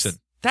 to Nixon.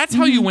 That's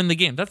how you win the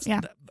game. That's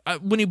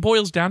when he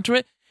boils down to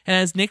it. And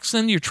as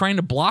Nixon, you're trying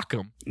to block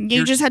him.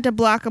 You just had to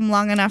block him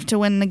long enough to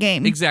win the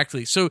game.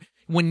 Exactly. So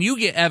when you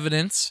get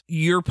evidence,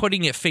 you're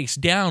putting it face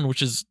down,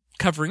 which is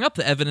covering up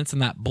the evidence,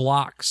 and that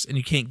blocks, and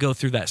you can't go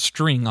through that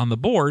string on the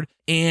board.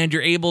 And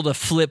you're able to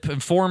flip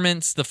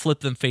informants, to flip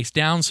them face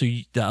down, so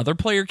the other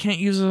player can't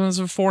use them as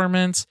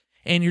informants.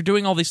 And you're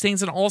doing all these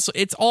things, and also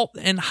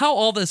and how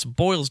all this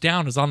boils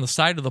down is on the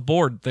side of the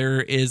board. There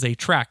is a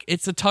track.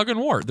 It's a tug and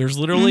war. There's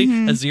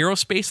literally a 0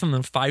 space and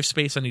then 5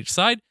 space on each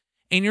side,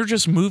 and you're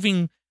just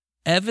moving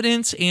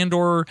evidence and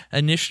or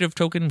initiative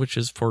token, which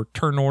is for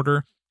turn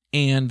order,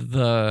 and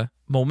the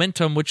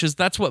momentum, which is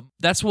that's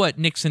what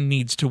Nixon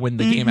needs to win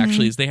the game.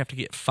 Actually, is they have to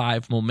get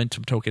 5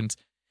 momentum tokens,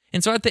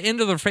 and so at the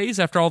end of the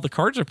phase, after all the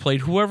cards are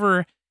played,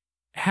 whoever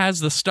has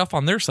the stuff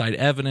on their side,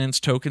 evidence,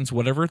 tokens,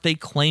 whatever, they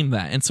claim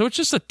that. And so it's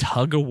just a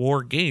tug of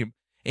war game.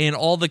 And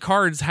all the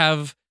cards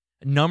have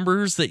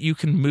numbers that you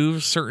can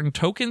move certain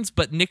tokens,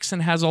 but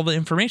Nixon has all the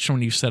information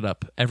when you set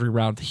up every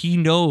round. He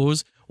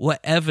knows what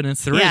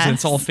evidence there is, and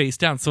it's all face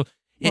down. So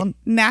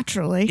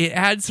naturally, it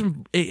adds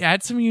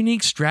some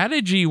unique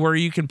strategy where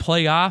you can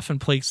play off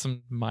and play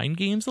some mind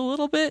games a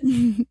little bit,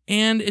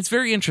 and it's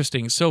very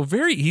interesting. So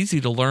very easy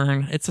to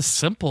learn. It's a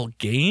simple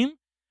game,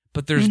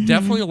 but there's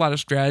definitely a lot of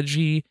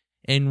strategy,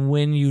 and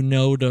when you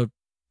know to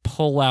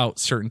pull out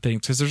certain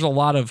things, because there's a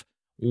lot of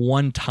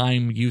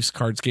one-time use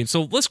cards game.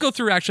 So let's go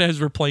through actually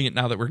as we're playing it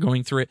now that we're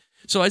going through it.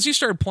 So as you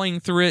started playing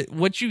through it,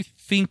 what you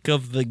think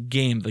of the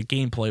game, the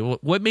gameplay?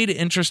 What made it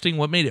interesting?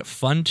 What made it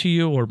fun to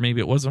you? Or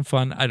maybe it wasn't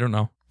fun? I don't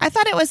know. I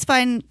thought it was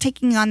fun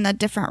taking on the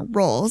different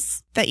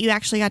roles that you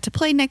actually got to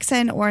play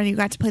Nixon or you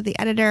got to play the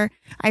editor.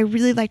 I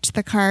really liked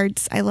the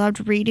cards. I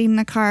loved reading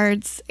the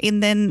cards.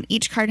 And then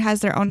each card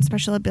has their own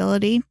special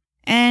ability.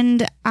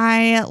 And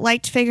I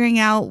liked figuring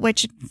out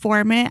which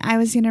informant I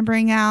was going to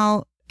bring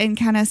out and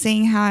kind of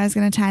seeing how I was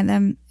going to tie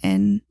them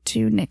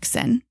into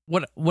Nixon.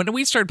 When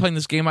we started playing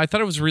this game, I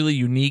thought it was really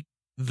unique,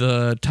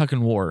 the tug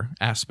and war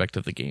aspect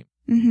of the game.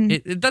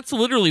 That's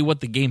literally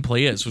what the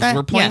gameplay is.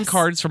 We're playing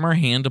cards from our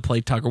hand to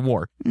play tug of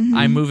war.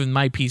 I'm moving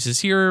my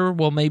pieces here.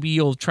 Well, maybe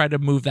you'll try to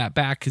move that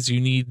back because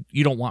you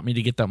don't want me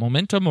to get that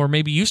momentum, or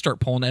maybe you start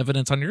pulling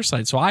evidence on your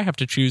side. So I have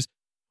to choose,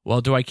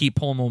 well, do I keep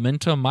pulling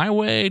momentum my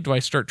way? Do I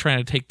start trying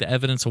to take the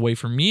evidence away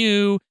from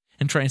you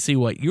and try and see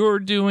what you're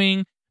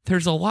doing?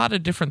 There's a lot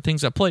of different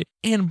things at play.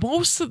 And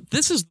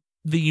this is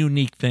the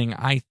unique thing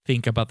I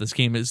think about this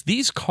game is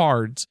these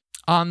cards.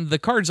 On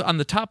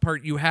the top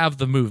part, you have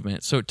the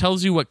movement. So it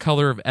tells you what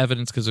color of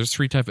evidence, because there's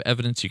 3 types of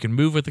evidence you can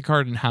move with the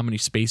card and how many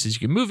spaces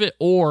you can move it,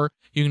 or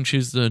you can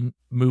choose to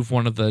move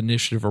one of the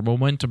initiative or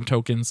momentum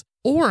tokens.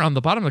 Or on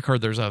the bottom of the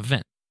card, there's an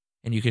event,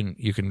 and you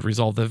can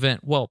resolve the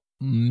event. Well,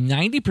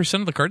 90%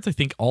 of the cards, I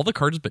think all the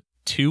cards but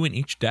 2 in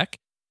each deck,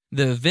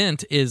 the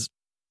event is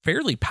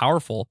fairly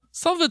powerful.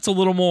 Some of it's a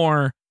little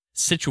more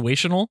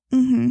situational,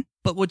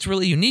 but what's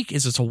really unique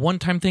is it's a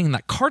one-time thing, and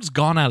that card's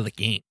gone out of the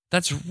game.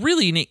 That's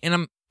really unique.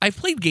 And I've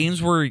played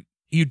games where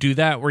you do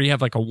that, where you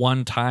have like a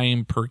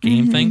one-time per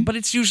game thing, but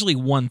it's usually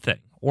one thing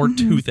or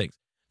 2 things.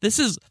 This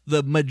is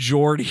the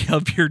majority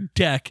of your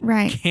deck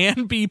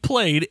can be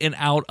played and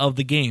out of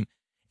the game.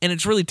 And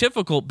it's really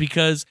difficult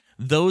because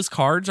those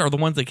cards are the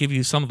ones that give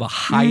you some of the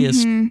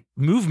highest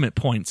movement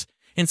points.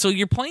 And so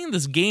you're playing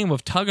this game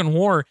of tug and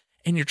war,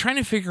 and you're trying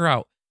to figure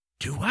out,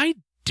 do I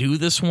do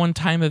this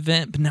one-time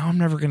event, but now I'm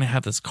never going to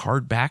have this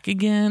card back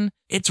again?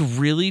 It's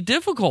really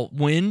difficult.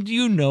 When do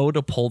you know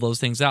to pull those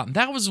things out? And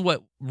that was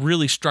what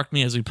really struck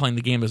me as we playing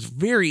the game. Is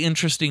very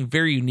interesting,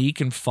 very unique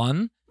and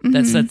fun.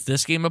 That sets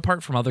this game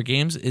apart from other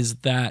games, is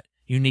that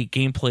unique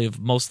gameplay of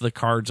most of the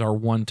cards are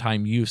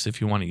one-time use if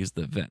you want to use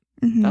the event.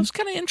 That was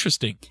kind of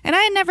interesting. And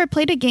I had never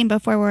played a game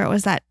before where it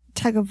was that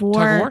tug of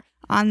war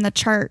on the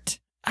chart.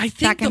 I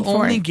think the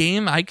only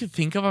game I could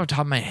think of off the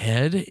top of my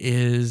head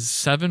is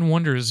Seven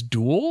Wonders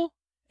Duel.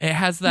 It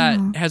has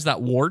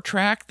that war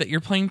track that you're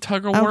playing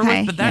tug of war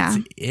with, but that's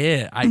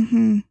it.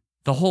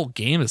 The whole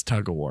game is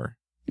tug of war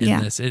in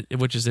this,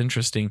 which is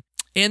interesting.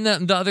 And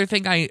the other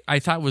thing I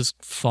thought was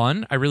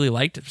fun, I really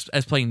liked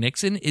as playing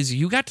Nixon, is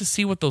you got to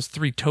see what those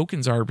 3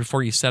 tokens are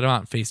before you set them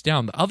out face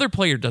down. The other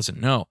player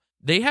doesn't know.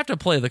 They have to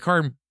play the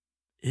card.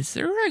 Is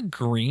there a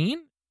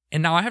green?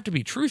 And now I have to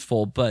be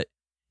truthful, but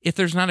if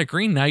there's not a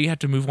green, now you have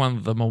to move one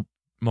of the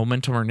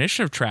momentum or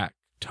initiative track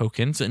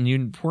tokens, and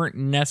you weren't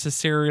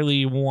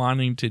necessarily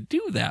wanting to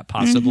do that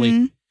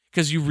possibly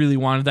because you really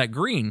wanted that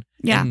green.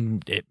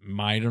 And it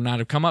might not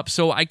have come up.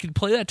 So I could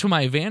play that to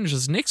my advantage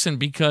as Nixon,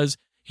 because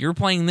you're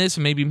playing this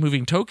and maybe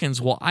moving tokens.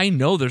 Well, I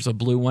know there's a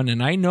blue one,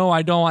 and I know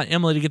I don't want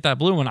Emily to get that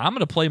blue one. I'm going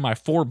to play my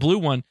 4 blue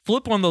one,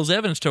 flip one of those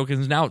evidence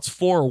tokens. Now it's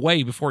 4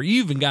 away before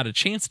you even got a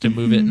chance to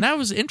move it. And that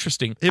was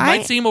interesting. It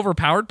might seem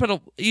overpowered,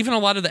 but even a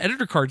lot of the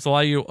editor cards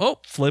allow you,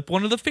 flip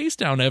one of the face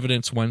down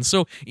evidence ones.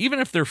 So even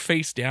if they're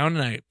face down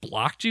and I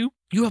blocked you,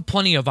 you have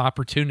plenty of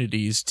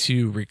opportunities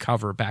to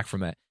recover back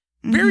from that.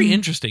 Very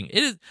interesting.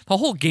 It is, the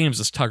whole game is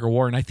this tug of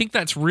war, and I think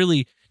that's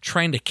really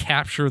trying to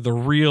capture the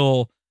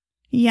real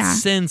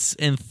sense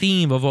and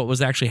theme of what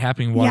was actually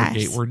happening in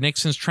Watergate, where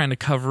Nixon's trying to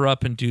cover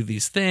up and do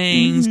these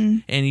things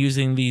and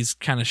using these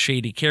kind of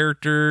shady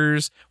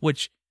characters,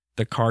 which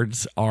the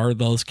cards are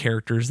those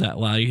characters that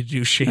allow you to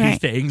do shady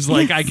things.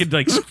 Like I could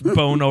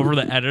bone over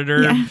the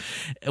editor,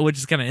 which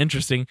is kind of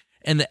interesting.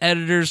 And the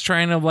editor's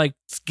trying to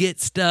get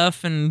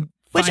stuff and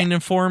find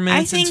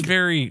informants. It's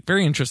very,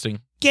 very interesting.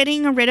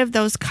 Getting rid of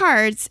those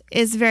cards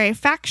is very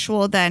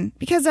factual then,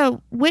 because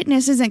a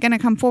witness isn't going to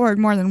come forward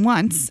more than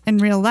once in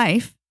real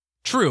life.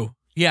 True.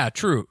 Yeah,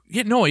 true.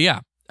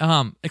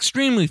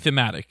 Extremely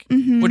thematic,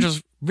 which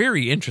is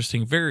very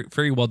interesting. Very,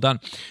 very well done.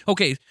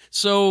 Okay,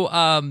 so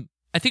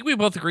I think we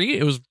both agree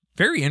it was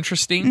very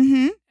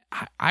interesting.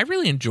 I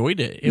really enjoyed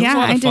it. It was a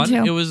lot of fun.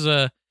 It was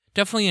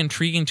definitely an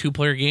intriguing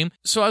 2-player game.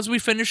 So as we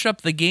finish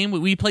up the game,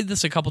 we played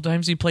this a couple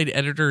times. You played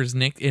editors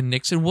Nick and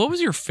Nixon. What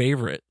was your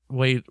favorite?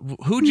 Wait,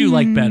 who'd you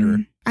like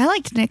better? I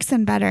liked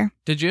Nixon better.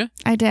 Did you?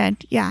 I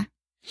did, yeah.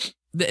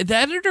 The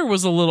editor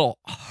was a little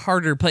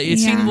harder to play. It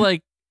seemed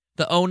like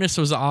the onus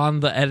was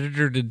on the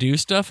editor to do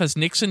stuff. As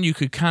Nixon, you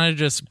could kind of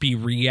just be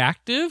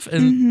reactive,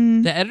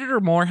 and the editor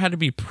more had to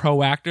be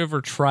proactive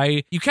or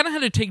try. You kind of had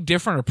to take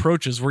different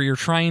approaches where you're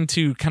trying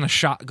to kind of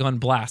shotgun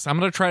blast. I'm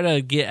going to try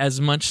to get as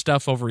much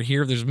stuff over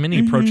here. There's many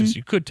approaches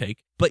you could take,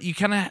 but you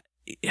kind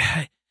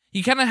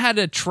of had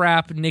to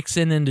trap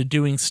Nixon into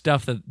doing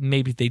stuff that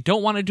maybe they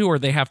don't want to do, or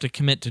they have to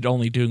commit to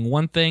only doing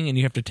one thing, and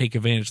you have to take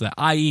advantage of that.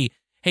 I.e.,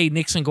 hey,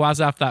 Nixon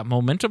goes off that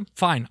momentum.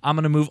 Fine, I'm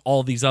going to move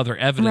all these other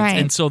evidence. Right.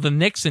 And so the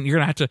Nixon, you're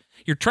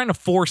trying to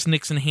force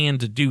Nixon hand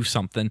to do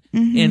something.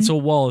 And so,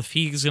 well, if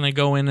he's going to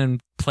go in and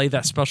play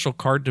that special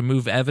card to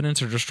move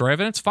evidence or destroy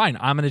evidence, fine,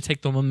 I'm going to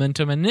take the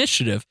momentum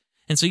initiative.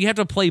 And so you have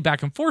to play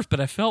back and forth,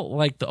 but I felt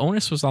like the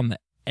onus was on the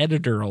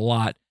editor a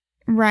lot.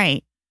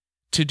 Right.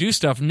 To do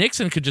stuff.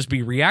 Nixon could just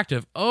be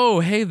reactive. Oh,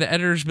 hey, the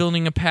editor's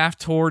building a path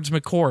towards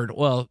McCord.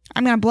 Well,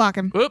 I'm going to block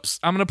him. Oops,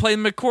 I'm going to play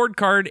the McCord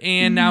card,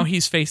 and now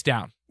he's face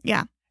down.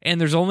 Yeah.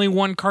 And there's only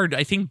one card.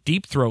 I think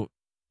Deep Throat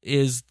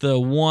is the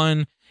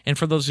one. And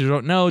for those who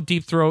don't know,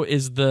 Deep Throat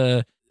is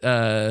the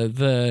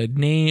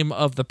name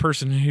of the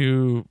person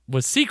who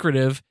was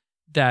secretive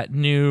that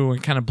knew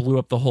and kind of blew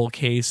up the whole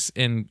case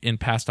and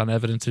passed on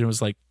evidence. And it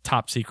was like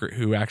top secret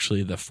who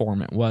actually the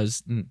informant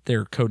was.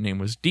 Their code name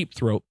was Deep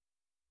Throat.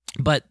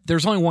 But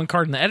there's only one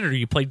card in the editor.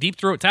 You play Deep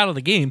Throat, it's out of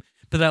the game,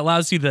 but that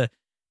allows you to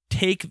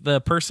take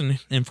the person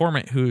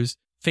informant who's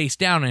face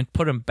down and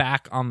put them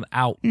back on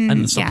out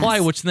in the supply,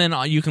 which then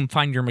you can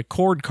find your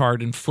McCord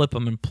card and flip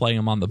them and play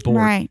them on the board.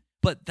 Right.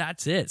 But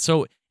that's it.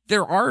 So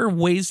there are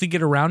ways to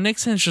get around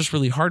Nixon. It's just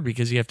really hard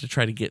because you have to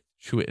try to get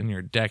to it in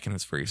your deck, and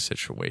it's very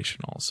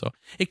situational. So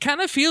it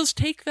kind of feels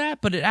take that,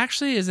 but it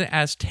actually isn't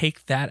as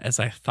take that as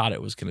I thought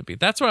it was going to be.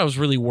 That's what I was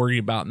really worried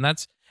about, and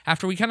that's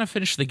after we kind of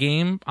finished the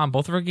game on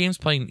both of our games,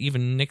 playing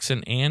even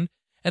Nixon and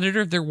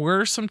editor, there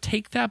were some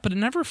take that, but it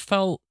never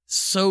felt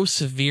so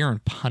severe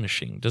and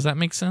punishing. Does that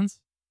make sense?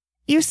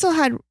 You still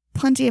had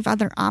plenty of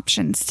other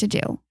options to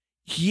do.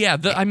 Yeah,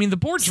 the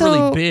board's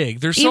really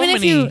big. There's so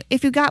many. Even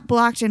if you got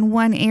blocked in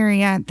one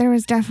area, there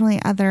was definitely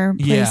other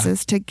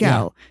places to go.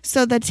 Yeah.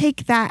 So the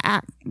take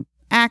that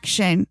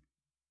action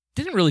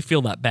didn't really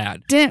feel that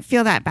bad. Didn't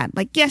feel that bad.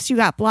 Like, yes, you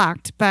got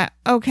blocked, but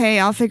okay,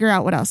 I'll figure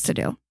out what else to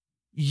do.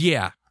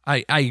 Yeah.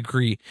 I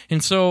agree.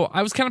 And so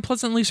I was kind of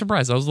pleasantly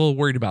surprised. I was a little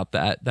worried about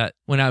that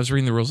when I was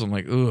reading the rules, I'm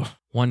like, ugh,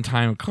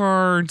 one-time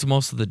cards,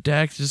 most of the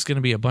deck is just going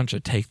to be a bunch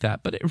of take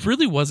that. But it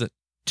really wasn't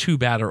too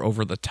bad or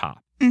over the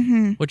top,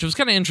 which was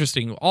kind of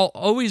interesting.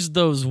 Always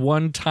those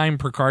one-time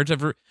per cards.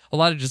 A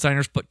lot of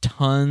designers put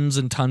tons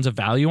and tons of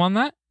value on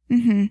that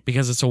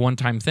because it's a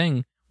one-time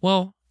thing.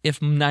 Well, if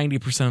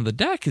 90% of the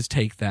deck is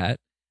take that,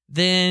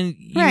 then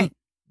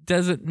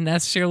doesn't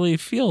necessarily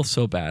feel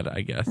so bad,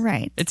 I guess.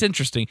 Right. It's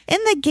interesting. And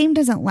the game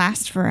doesn't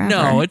last forever.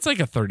 No, it's like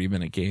a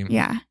 30-minute game.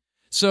 Yeah.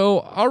 So,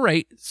 all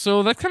right.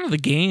 So that's kind of the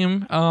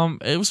game.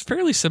 It was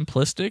fairly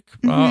simplistic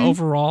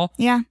overall.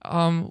 Yeah.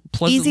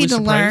 Pleasantly easy to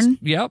surprised. learn.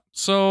 Yep.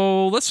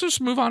 So let's just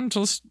move on to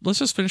let's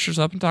just finish this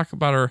up and talk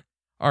about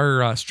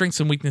our strengths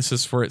and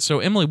weaknesses for it.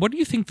 So, Emily, what do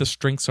you think the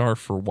strengths are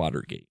for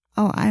Watergate?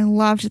 Oh, I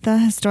loved the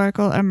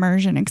historical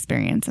immersion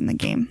experience in the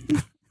game.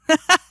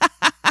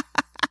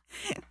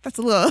 That's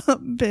a little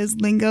biz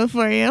lingo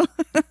for you.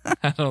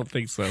 I don't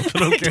think so,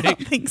 but okay. I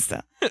don't think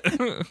so.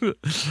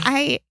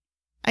 I,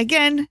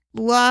 again,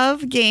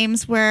 love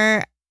games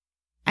where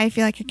I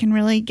feel like I can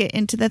really get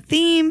into the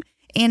theme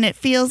and it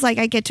feels like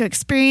I get to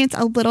experience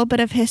a little bit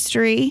of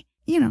history.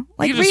 You know,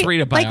 like, you just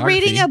read a biography. Like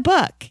reading a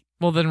book.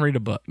 Well, then read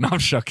a book. No, I'm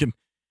shucking.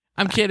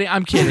 I'm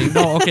kidding.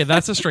 No, okay,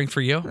 that's a strength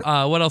for you.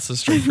 What else is a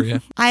strength for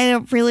you? I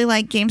really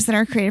like games that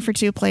are created for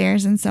 2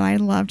 players, and so I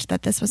loved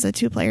that this was a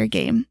 2-player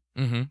game.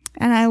 And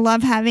I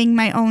love having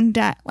my own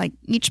deck. Like,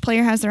 each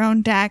player has their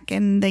own deck,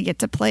 and they get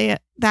to play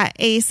that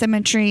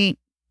asymmetry,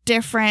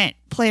 different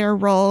player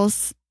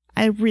roles.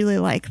 I really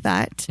like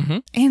that.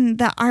 And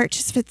the art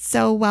just fits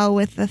so well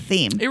with the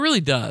theme. It really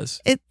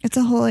does. It's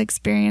a whole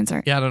experience.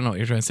 Yeah, I don't know what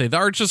you're trying to say. The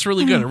art's just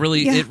really good.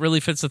 It really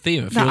fits the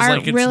theme. It feels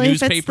like it's really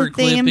newspaper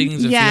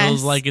clippings. It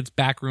feels like it's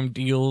backroom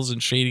deals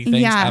and shady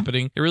things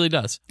happening. It really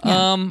does.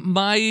 Yeah.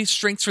 My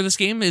strengths for this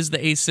game is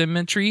the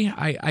asymmetry.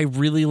 I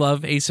really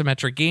love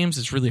asymmetric games.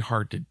 It's really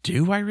hard to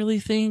do, I really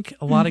think.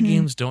 A lot of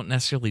games don't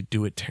necessarily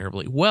do it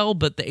terribly well,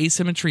 but the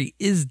asymmetry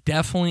is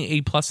definitely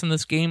a plus in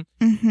this game.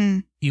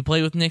 You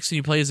play with Nixon,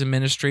 you play as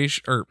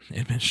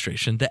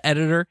administration, the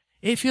editor.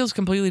 It feels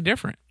completely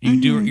different.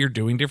 You're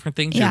doing different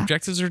things. Your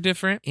objectives are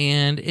different,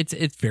 and it's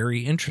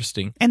very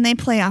interesting. And they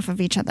play off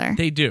of each other.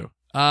 They do.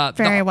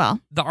 Very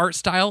well. The art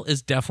style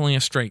is definitely a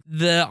strength.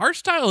 The art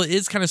style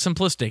is kind of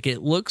simplistic.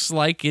 It looks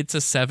like it's a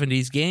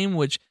 70s game,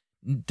 which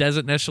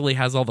doesn't necessarily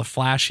has all the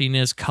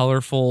flashiness,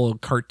 colorful,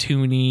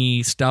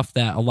 cartoony stuff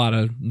that a lot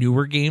of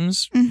newer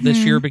games this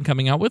year have been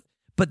coming out with.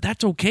 But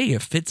that's okay.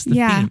 It fits the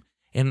theme.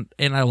 And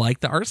I like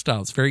the art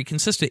style. It's very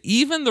consistent.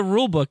 Even the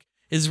rule book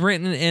is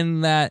written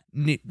in that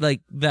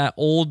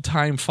old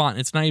time font.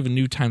 It's not even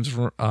New Times.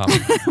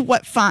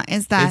 What font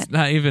is that? It's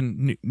not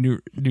even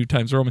New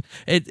Times Roman.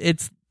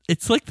 It's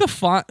It's like the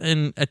font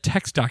in a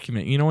text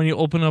document. You know, when you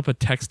open up a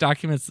text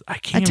document,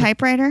 A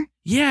typewriter?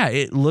 Yeah,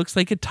 it looks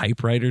like a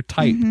typewriter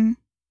type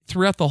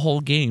throughout the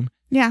whole game.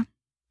 Yeah.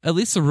 At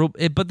least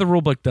but the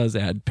rule book does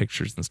add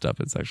pictures and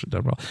stuff. It's actually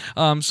done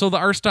well. So the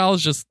art style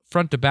is just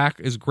front to back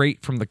is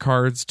great from the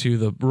cards to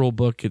the rule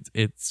book.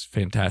 It's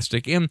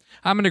fantastic. And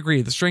I'm going to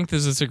agree. The strength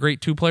is it's a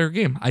great 2-player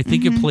game. I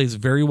think it plays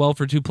very well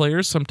for 2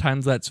 players.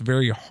 Sometimes that's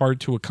very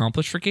hard to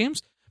accomplish for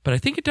games. But I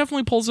think it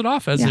definitely pulls it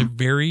off as a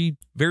very,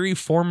 very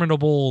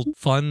formidable,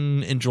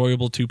 fun,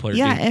 enjoyable 2-player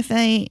game. Yeah,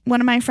 if one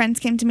of my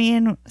friends came to me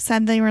and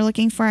said they were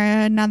looking for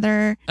a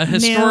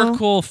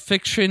historical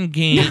fiction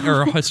game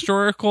or a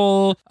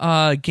historical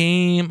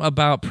game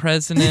about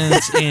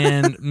presidents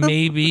and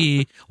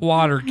maybe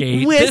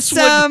Watergate. With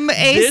some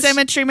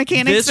asymmetry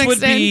mechanics this would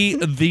be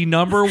the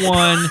number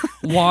 1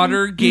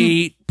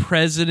 Watergate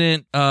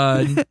president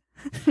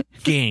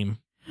game.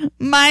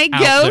 My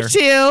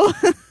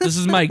go-to. This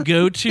is my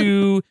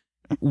go-to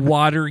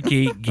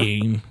Watergate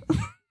game.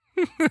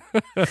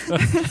 But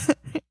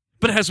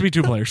it has to be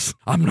 2 players.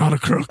 I'm not a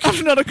crook.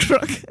 I'm not a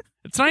crook.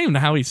 It's not even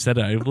how he said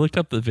it. I looked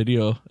up the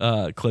video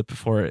clip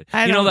before it.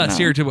 I don't know.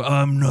 Stereotype,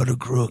 I'm not a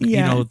crook.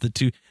 Yeah. You know, the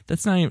 2.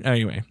 That's not even,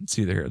 anyway, it's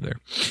either here or there.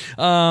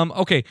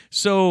 Okay,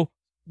 so.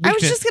 I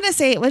was just going to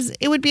say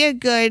it would be a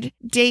good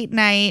date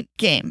night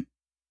game.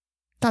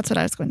 That's what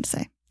I was going to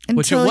say.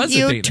 Until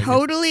you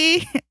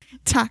totally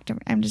talk to me.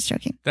 I'm just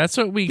joking. That's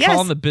what we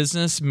call in the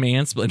business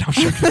mansplaining. No,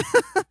 I'm joking.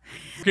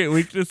 Okay,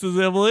 weaknesses,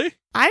 Emily?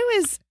 I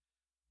was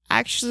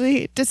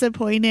actually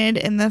disappointed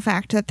in the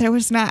fact that there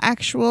was not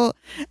actual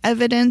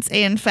evidence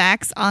and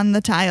facts on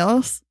the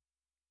tiles.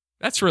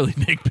 That's really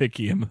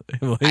nitpicky,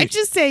 Emily. I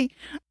just say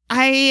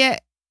I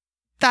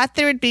thought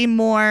there would be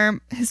more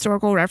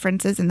historical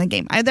references in the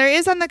game. There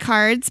is on the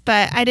cards,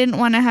 but I didn't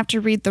want to have to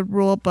read the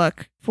rule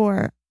book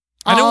for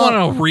I don't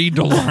want to read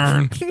to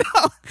learn.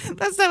 No,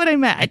 that's not what I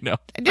meant.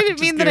 I didn't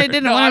mean that I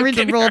didn't want to read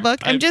the rule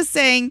book. I'm just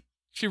saying.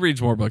 She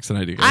reads more books than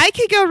I do. I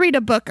could go read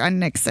a book on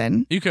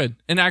Nixon. You could.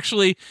 And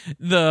actually,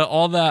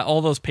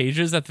 all those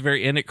pages at the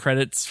very end, it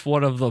credits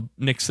one of the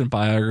Nixon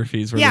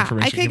biographies. Where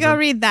I could go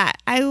read that.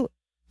 I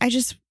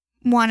just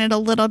wanted a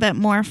little bit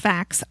more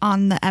facts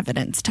on the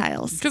evidence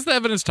tiles. Because the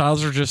evidence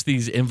tiles are just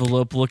these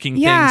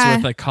envelope-looking things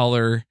with a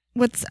color.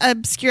 With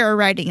obscure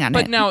writing on it.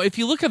 But now, if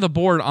you look at the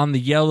board on the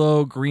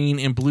yellow, green,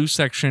 and blue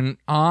section,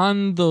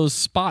 on those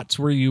spots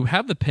where you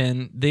have the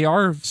pen, they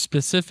are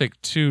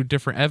specific to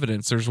different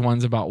evidence. There's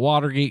ones about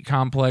Watergate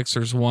complex.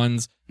 There's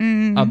ones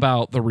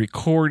about the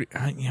record.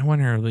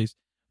 When are these?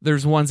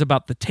 There's ones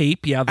about the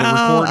tape. Yeah, the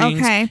recordings.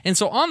 Okay. And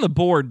so on the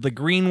board, the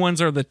green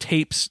ones are the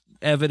tapes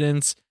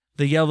evidence.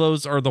 The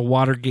yellows are the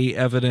Watergate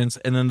evidence.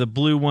 And then the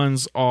blue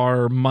ones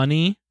are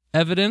money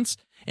evidence.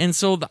 And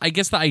so I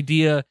guess the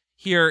idea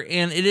here,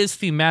 and it is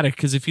thematic,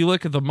 because if you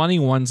look at the money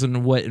ones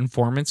and what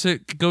informants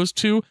it goes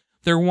to,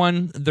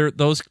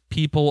 those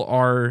people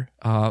are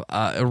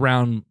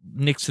around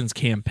Nixon's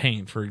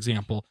campaign, for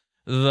example.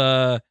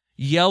 The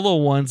yellow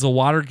ones, the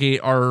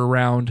Watergate, are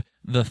around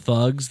the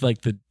thugs,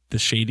 like the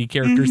shady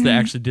characters that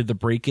actually did the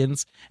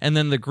break-ins. And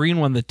then the green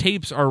one, the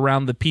tapes, are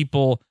around the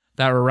people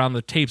that are around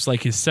the tapes,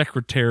 like his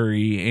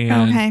secretary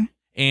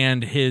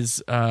and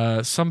his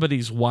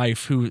somebody's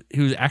wife,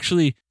 who's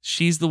actually,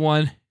 she's the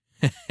one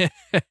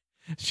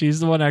She's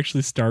the one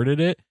actually started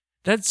it.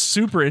 That's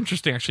super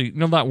interesting, actually. You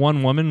know that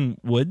one woman,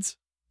 Woods?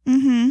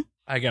 Mm-hmm.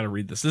 I got to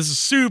read this. This is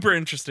super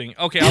interesting.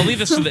 Okay, I'll leave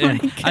this to the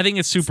end. God. I think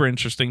it's super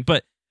interesting.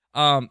 But,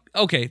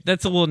 okay,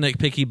 that's a little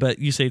nitpicky, but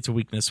you say it's a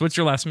weakness. What's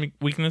your last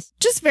weakness?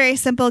 Just very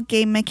simple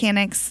game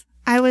mechanics.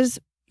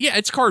 Yeah,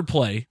 it's card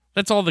play.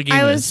 That's all the game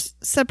is. I was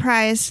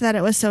surprised that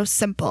it was so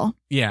simple.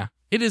 Yeah,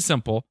 it is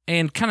simple.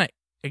 And kind of,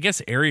 I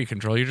guess, area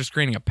control. You're just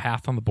creating a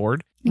path on the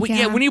board.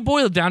 Yeah, when you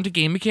boil it down to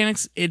game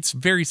mechanics, it's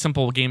very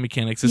simple game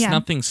mechanics. It's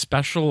nothing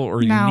special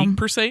or unique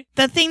per se.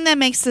 The thing that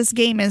makes this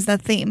game is the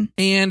theme.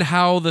 And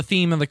how the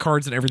theme and the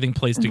cards and everything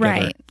plays together.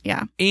 Right,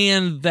 yeah.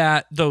 And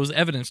that those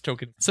evidence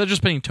tokens, instead of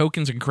just putting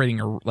tokens and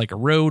creating a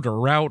road or a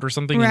route or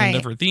something in a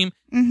different theme,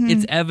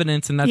 it's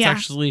evidence, and that's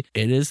actually,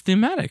 it is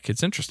thematic.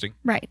 It's interesting.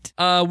 Right.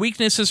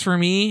 Weaknesses for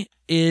me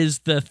is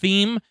the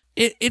theme.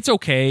 It's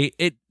okay.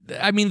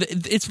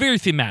 It's very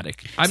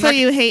thematic.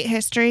 You hate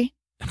history?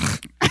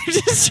 I'm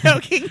just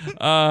joking.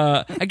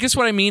 I guess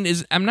what I mean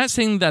is I'm not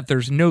saying that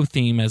there's no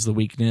theme as the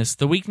weakness.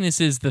 The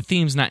weakness is the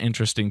theme's not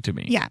interesting to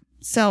me. Yeah.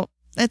 So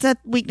it's a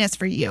weakness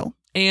for you.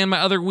 And my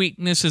other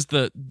weakness is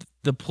the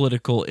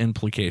political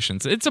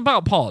implications. It's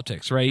about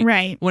politics, right?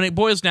 Right. When it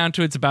boils down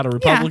to it, it's about a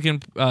Republican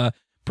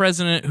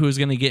president who is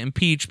going to get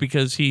impeached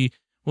because he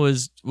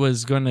was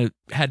going to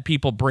had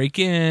people break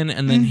in,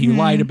 and then he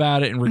lied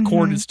about it and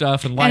recorded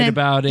stuff and lied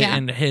about it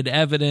and hid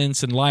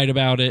evidence and lied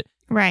about it.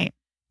 Right.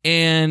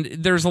 And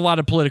there's a lot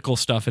of political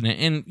stuff in it.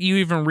 And you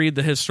even read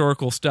the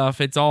historical stuff.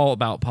 It's all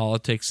about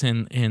politics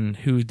and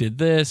who did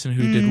this and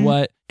who did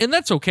what. And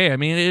that's okay. I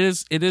mean, it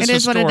is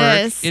historic. What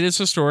it is. It is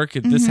historic.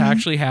 This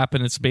actually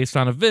happened. It's based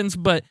on events.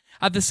 But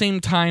at the same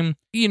time,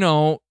 you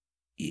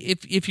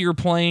if you're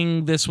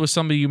playing this with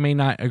somebody you may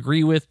not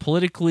agree with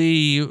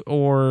politically,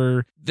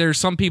 or there's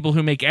some people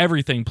who make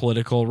everything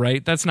political,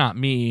 right? That's not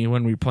me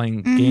when we're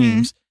playing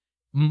games.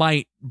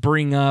 Might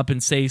bring up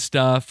and say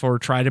stuff or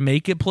try to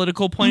make it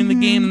political playing the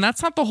game. And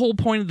that's not the whole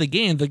point of the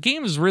game. The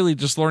game is really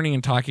just learning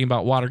and talking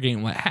about Watergate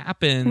and what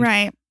happened.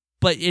 Right.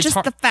 But it's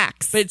just the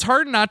facts. But it's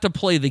hard not to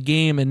play the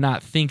game and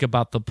not think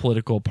about the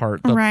political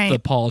part,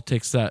 the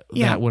politics that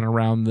went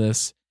around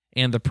this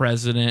and the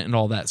president and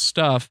all that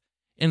stuff.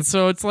 And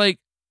so it's like,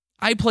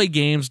 I play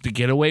games to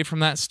get away from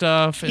that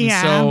stuff. And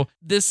so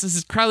this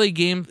is probably a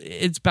game,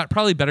 it's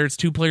probably better it's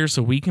 2 players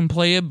so we can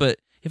play it. But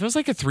if it was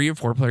like a 3 or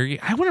 4 player game,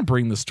 I wouldn't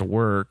bring this to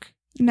work.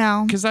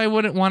 No. Because I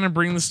wouldn't want to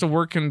bring this to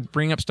work and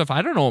bring up stuff.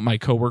 I don't know what my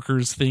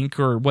coworkers think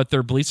or what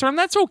their beliefs are, and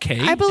that's okay.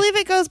 I believe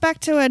it goes back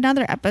to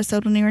another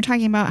episode when we were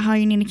talking about how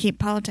you need to keep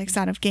politics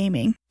out of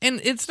gaming. And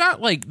it's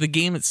not like the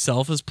game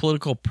itself is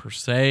political per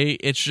se.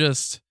 It's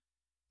just,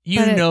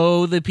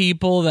 the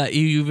people that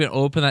you even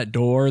open that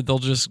door, they'll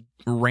just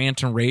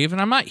rant and rave.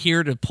 And I'm not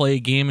here to play a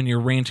game and you're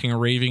ranting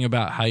and raving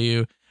about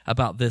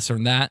about this or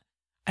that.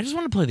 I just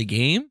want to play the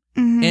game.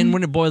 And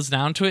when it boils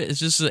down to it, it's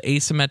just an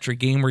asymmetric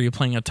game where you're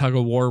playing a tug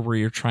of war where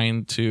you're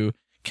trying to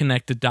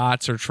connect the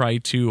dots or try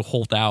to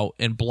hold out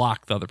and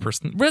block the other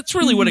person. That's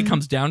really what it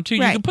comes down to.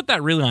 Right. You can put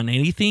that really on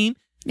anything,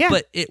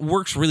 but it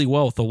works really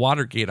well with the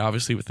Watergate,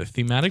 obviously, with the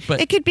thematic.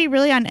 But it could be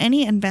really on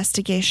any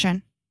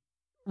investigation.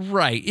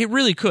 Right. It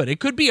really could.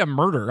 It could be a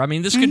murder. I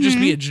mean, this could just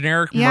be a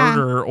generic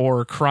murder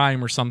or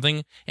crime or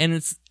something,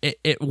 and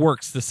it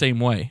works the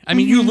same way. I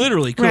mean, you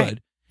literally could. Right.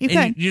 You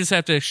could. You just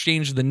have to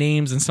exchange the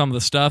names and some of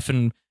the stuff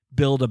and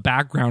build a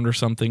background or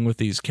something with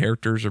these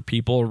characters or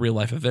people or real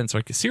life events,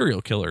 like a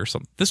serial killer or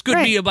something. This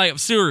could be about a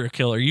serial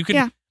killer. You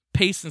could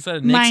paste instead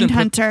of Nixon.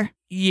 Mindhunter.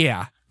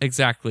 Yeah,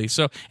 exactly.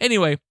 So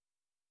anyway,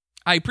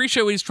 I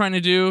appreciate what he's trying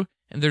to do.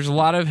 And there's a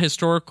lot of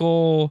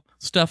historical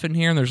stuff in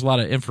here and there's a lot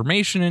of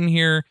information in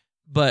here.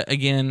 But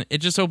again, it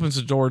just opens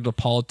the door to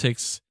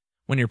politics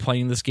when you're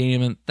playing this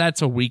game. And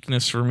that's a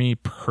weakness for me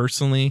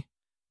personally.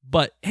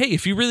 But hey,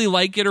 if you really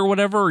like it or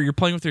whatever, or you're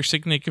playing with your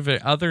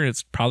significant other and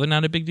it's probably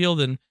not a big deal,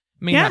 then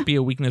may not be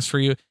a weakness for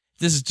you.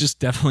 This is just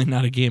definitely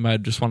not a game I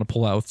just want to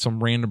pull out with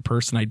some random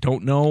person I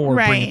don't know or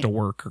bring it to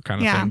work or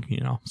kind of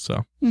thing,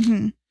 So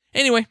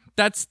anyway,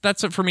 that's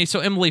it for me. So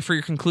Emily, for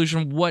your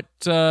conclusion, what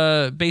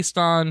based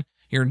on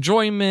your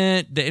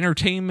enjoyment, the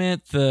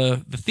entertainment,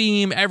 the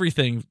theme,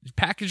 everything,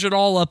 package it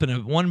all up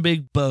in one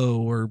big bow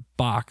or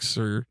box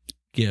or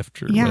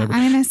gift or whatever.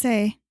 I'm gonna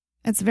say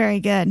it's very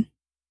good.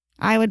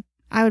 I would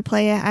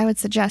play it. I would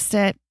suggest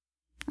it.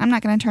 I'm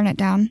not gonna turn it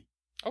down.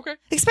 Okay.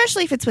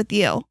 Especially if it's with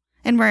you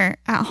and we're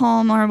at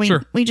home or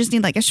we just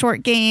need like a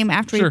short game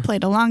after we've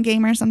played a long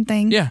game or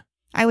something. Yeah.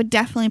 I would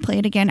definitely play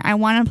it again. I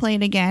want to play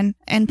it again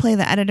and play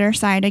the editor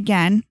side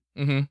again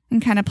and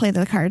kind of play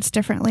the cards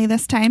differently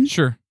this time.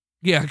 Sure.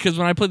 Yeah, because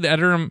when I played the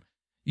editor,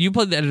 you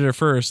played the editor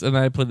first and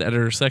then I played the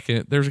editor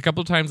second. There's a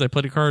couple of times I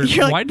played a card.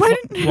 Why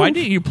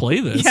didn't you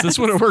play this? Yes. This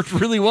would have worked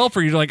really well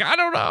for you. You're like, I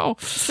don't know.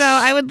 So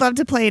I would love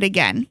to play it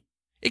again.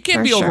 It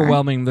can be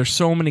overwhelming. There's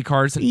so many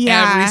cards, and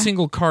every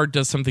single card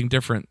does something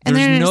different.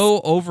 There's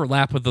no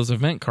overlap with those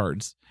event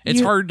cards.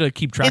 It's hard to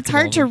keep track of. It's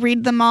hard to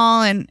read them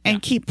all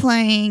and keep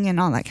playing and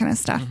all that kind of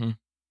stuff.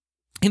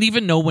 And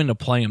even know when to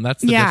play them.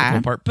 That's the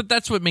difficult part. But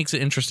that's what makes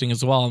it interesting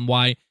as well, and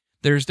why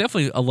there's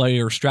definitely a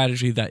layer of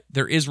strategy that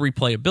there is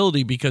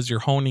replayability because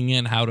you're honing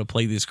in how to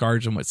play these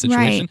cards and what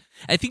situation.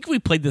 Right. I think if we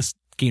played this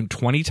game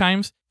 20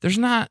 times, there's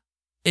not...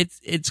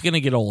 It's going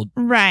to get old.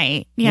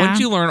 Right. Yeah.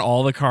 Once you learn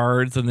all the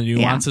cards and the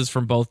nuances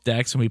from both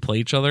decks and we play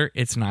each other,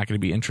 it's not going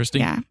to be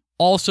interesting. Yeah.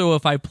 Also,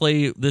 if I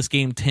play this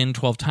game 10,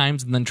 12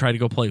 times and then try to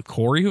go play with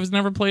Corey, who's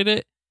never played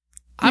it,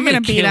 I'm going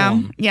to beat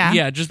him. Yeah.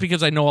 Yeah, just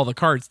because I know all the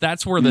cards.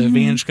 That's where the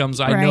advantage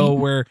comes. I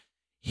know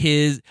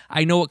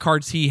I know what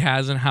cards he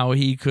has and how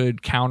he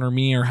could counter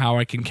me or how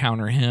I can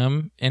counter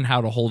him and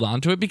how to hold on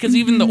to it. Because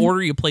even the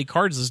order you play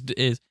cards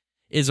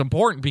is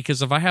important,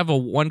 because if I have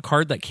one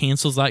card that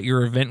cancels out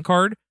your event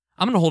card,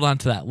 I'm going to hold on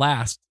to that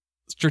last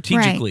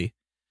strategically. Right.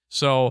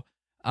 So,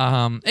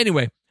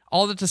 anyway,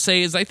 all that to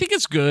say is I think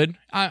it's good.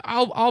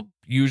 I'll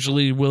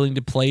usually willing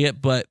to play it,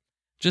 but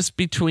just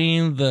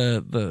between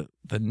the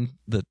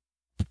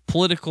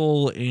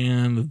political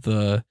and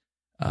the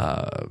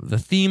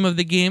theme of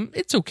the game,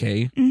 it's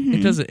okay.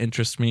 It doesn't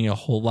interest me a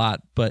whole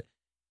lot, but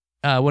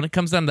when it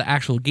comes down to the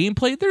actual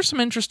gameplay, there's some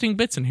interesting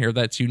bits in here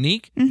that's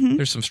unique.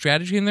 There's some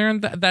strategy in there,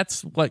 and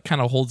that's what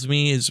kind of holds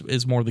me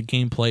is more the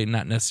gameplay,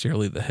 not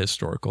necessarily the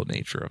historical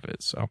nature of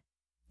it. So,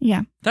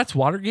 yeah, that's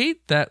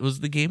Watergate. That was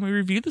the game we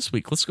reviewed this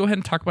week. Let's go ahead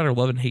and talk about our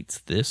love and hates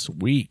this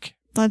week.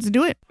 Let's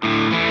do it.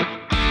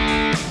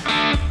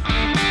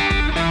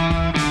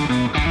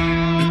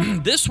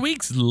 This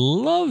week's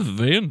love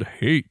and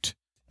hate.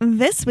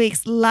 This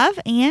week's love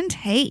and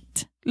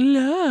hate.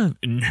 Love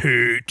and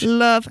hate.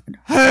 Love and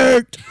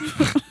hate.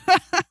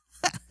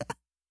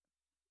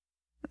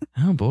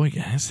 Oh boy,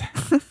 guys.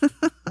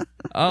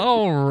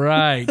 All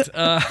right.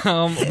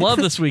 Love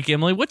this week,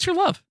 Emily. What's your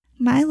love?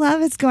 My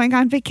love is going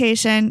on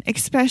vacation,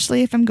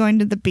 especially if I'm going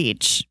to the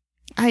beach.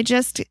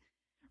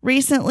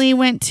 recently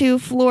went to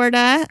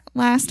Florida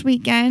last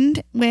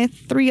weekend with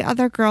 3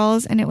 other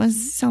girls, and it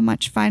was so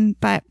much fun.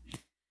 But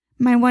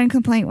my one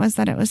complaint was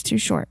that it was too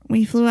short.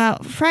 We flew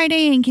out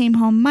Friday and came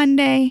home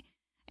Monday,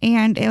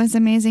 and it was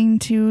amazing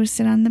to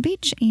sit on the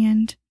beach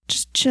and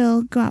just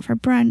chill, go out for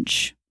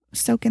brunch,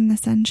 soak in the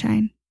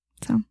sunshine.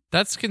 So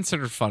that's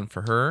considered fun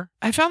for her.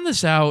 I found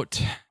this out,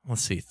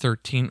 almost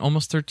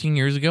 13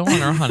 years ago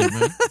on our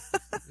honeymoon.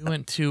 We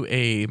went to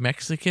a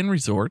Mexican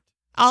resort.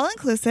 All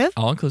inclusive.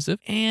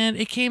 And it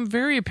became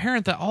very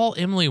apparent that all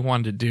Emily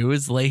wanted to do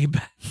is lay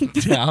back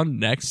down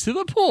next to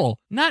the pool.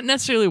 Not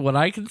necessarily what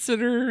I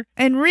consider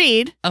and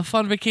read a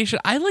fun vacation.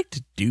 I like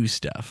to do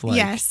stuff like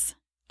yes,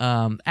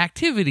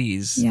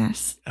 activities.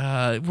 Yes,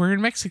 we're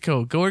in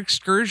Mexico, go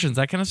excursions,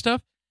 that kind of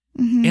stuff.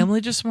 Mm-hmm.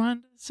 Emily just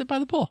wanted to sit by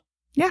the pool.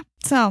 Yeah,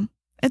 so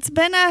it's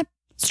been a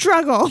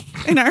struggle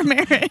in our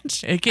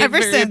marriage. It became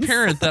very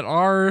apparent that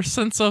our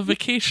sense of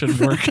vacation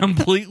were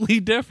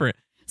completely different.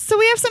 So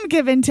we have some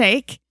give and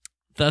take.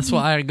 That's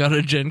why I go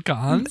to Gen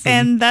Cons.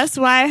 And that's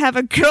why I have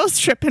a girls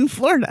trip in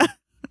Florida.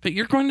 But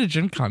you're going to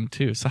Gen Con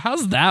too. So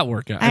how's that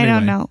work out? I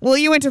don't know. Well,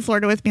 you went to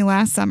Florida with me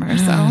last summer,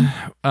 so.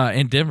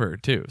 And Denver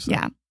too. So.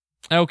 Yeah.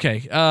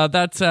 Okay,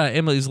 that's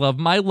Emily's love.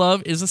 My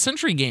love is the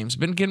Century games.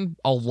 Been getting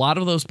a lot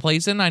of those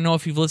plays in. I know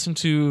if you've listened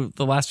to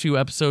the last few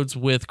episodes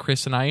with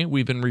Chris and I,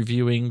 we've been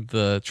reviewing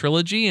the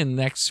trilogy, and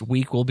next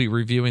week we'll be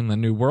reviewing the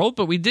New World.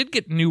 But we did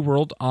get New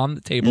World on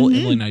the table. Mm-hmm.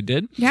 Emily and I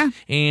did. Yeah.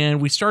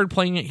 And we started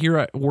playing it here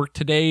at work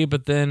today,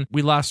 but then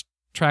we lost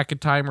track of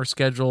time or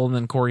schedule, and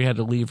then Corey had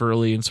to leave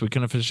early, and so we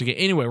couldn't finish the game.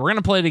 Anyway, we're going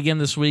to play it again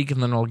this week,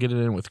 and then I'll get it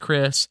in with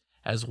Chris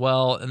as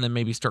well, and then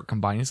maybe start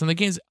combining some of the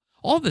games.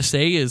 All to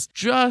say is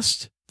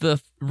just the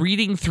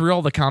reading through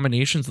all the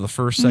combinations of the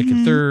first,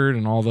 second, third,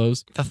 and all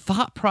those, the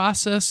thought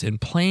process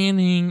and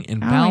planning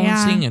and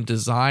balancing and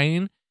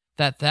design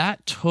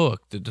that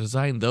took to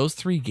design those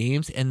 3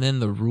 games, and then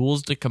the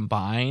rules to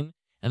combine,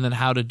 and then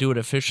how to do it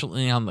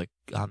efficiently on the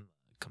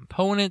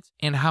components,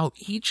 and how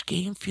each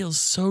game feels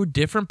so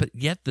different, but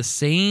yet the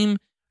same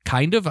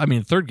kind of. I mean,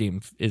 the third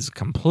game is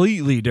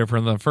completely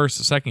different than the first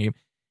and second game.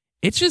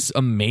 It's just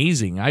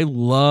amazing. I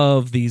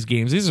love these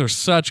games. These are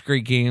such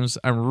great games.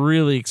 I'm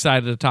really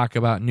excited to talk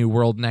about New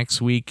World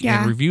next week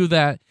and review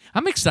that.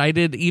 I'm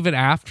excited even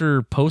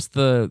after post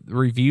the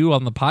review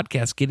on the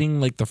podcast,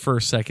 getting like the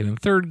first, second, and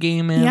third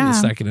game in, the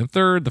second and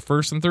third, the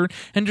first and third,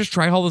 and just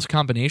try all those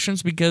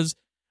combinations, because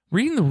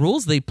reading the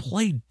rules, they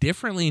play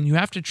differently, and you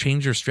have to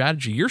change your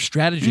strategy. Your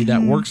strategy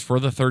that works for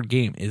the third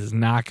game is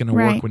not going to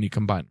work when you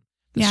combine.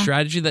 The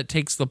strategy that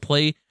takes the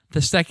play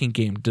the second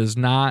game does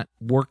not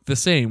work the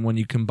same when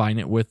you combine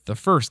it with the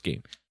first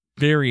game.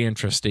 Very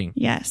interesting.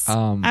 Yes.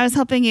 I was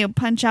helping you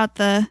punch out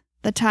the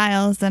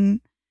tiles,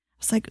 and I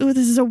was like, ooh,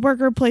 this is a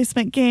worker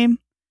placement game.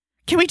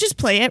 Can we just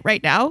play it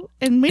right now?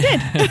 And we did.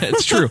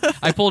 It's true.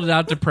 I pulled it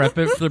out to prep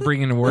it for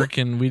bringing to work,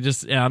 and we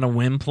just on a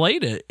whim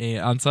played it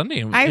on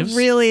Sunday. I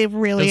really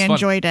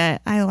enjoyed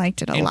it. I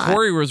liked it a lot. And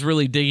Corey was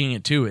really digging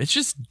it too. It's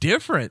just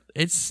different.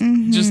 It's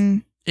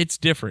it's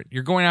different.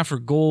 You're going after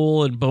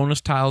goal and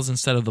bonus tiles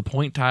instead of the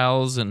point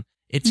tiles, and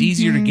it's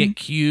easier to get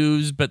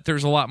cues, but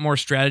there's a lot more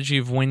strategy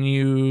of when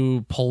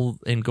you pull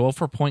and go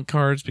for point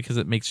cards, because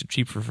it makes it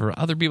cheaper for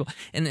other people.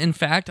 And in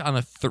fact,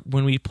 on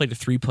when we played a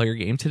 3-player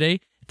game today,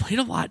 it played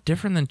a lot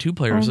different than 2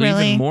 players. Oh,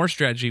 really? Even more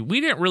strategy. We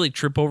didn't really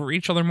trip over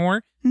each other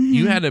more.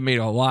 You had to make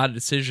a lot of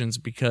decisions,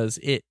 because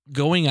it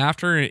going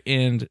after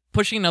and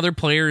pushing other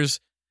players'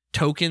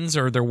 tokens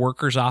or their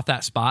workers off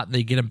that spot and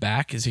they get them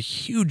back is a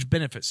huge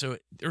benefit. So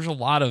there's a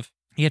lot of,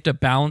 you have to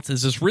balance,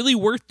 is this really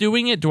worth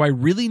doing it? Do I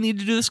really need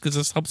to do this? Because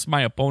this helps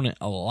my opponent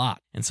a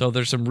lot. And so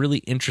there's some really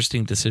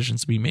interesting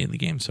decisions to be made in the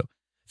game. So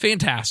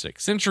fantastic.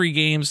 Century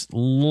games,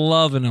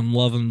 loving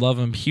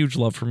them. Huge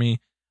love for me.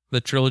 The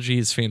trilogy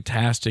is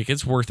fantastic.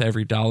 It's worth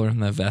every dollar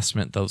in the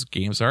investment those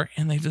games are,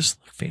 and they just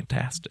look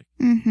fantastic.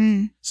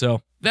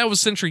 So that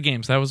was Century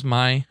games. That was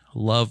my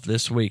love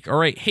this week. All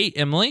right. Hey,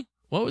 Emily,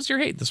 what was your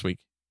hate this week?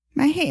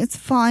 My hate is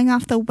falling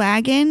off the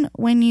wagon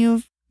when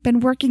you've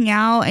been working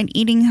out and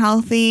eating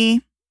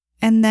healthy,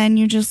 and then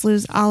you just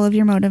lose all of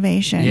your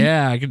motivation.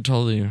 Yeah, I can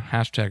totally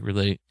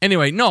 #relate.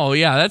 Anyway, no,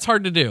 yeah, that's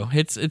hard to do.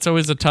 It's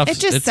always a tough,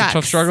 it's a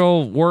tough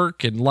struggle.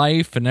 Work and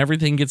life and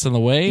everything gets in the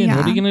way. And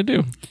what are you going to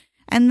do?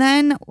 And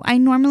then I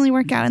normally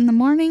work out in the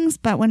mornings,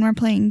 but when we're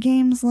playing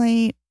games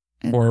late,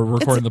 or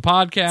recording the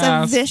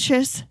podcast. It's a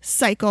vicious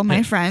cycle,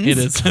 my friends. It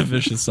is a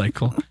vicious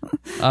cycle.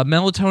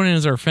 Melatonin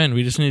is our friend.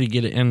 We just need to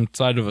get it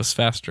inside of us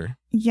faster.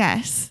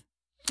 Yes.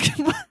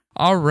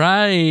 All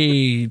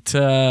right.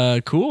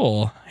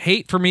 Cool.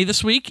 Hate for me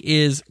this week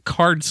is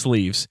card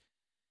sleeves.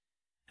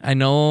 I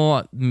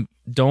know,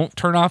 don't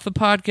turn off the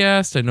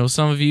podcast. I know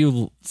some of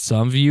you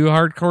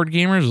hardcore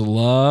gamers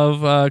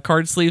love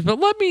card sleeves, but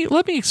let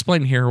me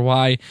explain here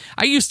why.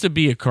 I used to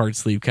be a card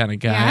sleeve kind of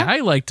guy. Yeah? I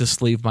like to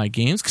sleeve my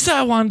games because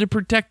I wanted to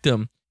protect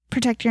them.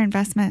 Protect your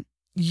investment.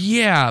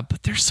 Yeah,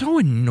 but they're so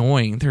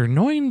annoying. They're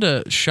annoying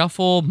to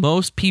shuffle.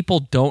 Most people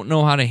don't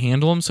know how to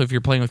handle them. So if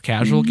you're playing with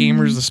casual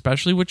gamers,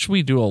 especially, which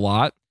we do a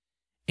lot,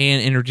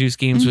 and introduce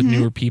games with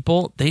newer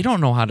people, they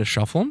don't know how to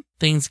shuffle them.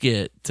 Things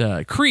get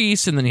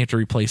creased, and then you have to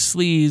replace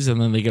sleeves, and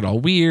then they get all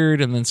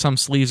weird, and then some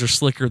sleeves are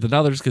slicker than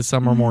others because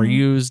some are more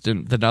used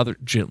than other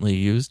gently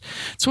used.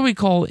 That's what we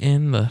call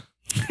in the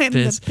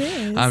biz.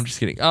 I'm just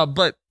kidding.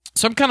 But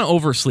so I'm kind of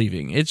over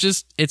sleeving.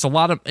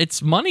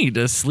 It's money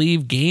to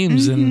sleeve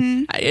games,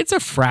 and it's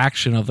a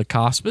fraction of the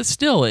cost, but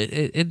still,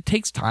 it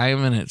takes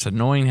time, and it's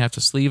annoying to have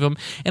to sleeve them.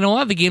 And a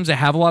lot of the games that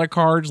have a lot of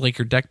cards, like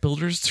your deck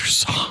builders,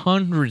 there's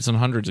hundreds and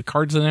hundreds of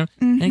cards in them,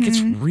 and it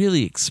gets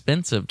really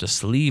expensive to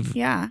sleeve.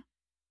 Yeah.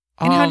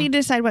 And how do you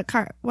decide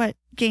what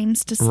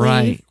games to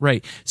sleeve?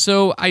 Right.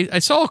 So I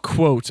saw a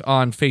quote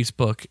on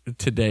Facebook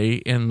today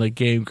in the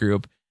game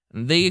group,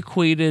 and they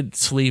equated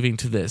sleeving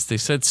to this. They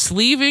said,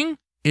 sleeving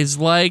is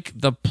like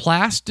the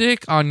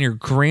plastic on your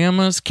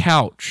grandma's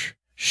couch.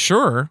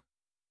 Sure,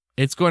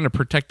 it's going to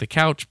protect the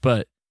couch,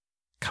 but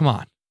come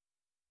on.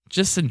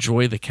 Just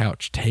enjoy the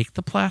couch. Take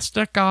the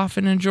plastic off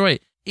and enjoy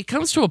it. It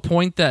comes to a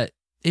point that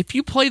if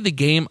you play the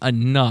game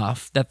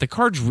enough that the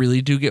cards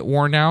really do get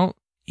worn out,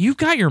 you've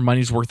got your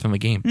money's worth in the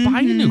game. Buy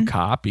a new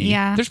copy.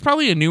 Yeah. There's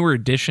probably a newer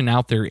edition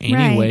out there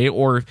anyway,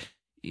 or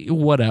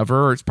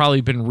whatever. Or it's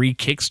probably been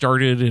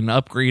re-kickstarted and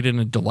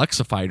upgraded and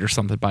deluxeified or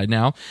something by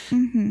now.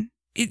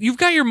 You've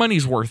got your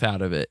money's worth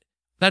out of it.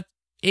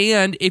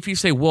 And if you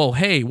say, well,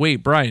 hey, wait,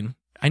 Brian,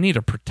 I need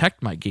to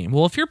protect my game.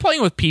 Well, if you're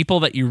playing with people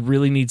that you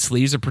really need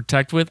sleeves to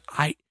protect with,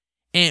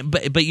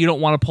 but you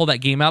don't want to pull that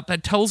game out,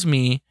 that tells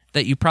me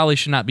that you probably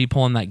should not be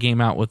pulling that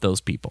game out with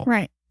those people.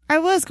 Right. I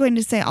was going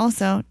to say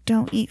also,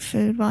 don't eat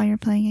food while you're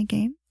playing a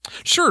game.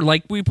 Sure,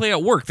 like we play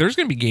at work. There's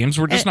going to be games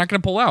we're just not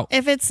going to pull out.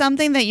 If it's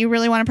something that you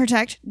really want to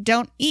protect,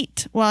 don't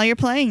eat while you're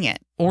playing it.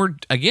 Or,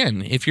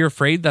 again, if you're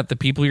afraid that the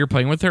people you're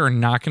playing with are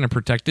not going to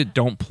protect it,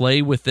 don't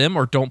play with them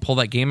or don't pull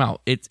that game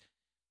out.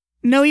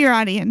 Know your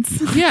audience.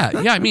 Yeah,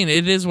 I mean,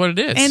 it is what it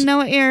is. And know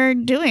what you're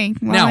doing.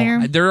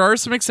 There are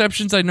some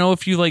exceptions. I know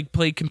if you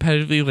play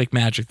competitively, like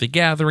Magic the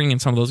Gathering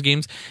and some of those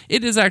games,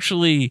 it is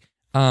actually,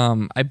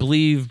 I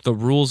believe the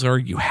rules are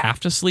you have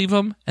to sleeve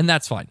them, and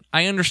that's fine.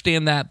 I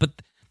understand that, but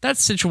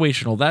that's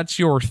situational. That's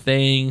your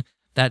thing.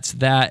 That's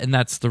that, and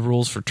that's the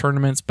rules for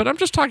tournaments. But I'm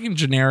just talking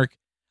generic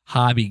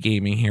hobby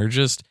gaming here.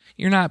 Just,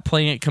 you're not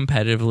playing it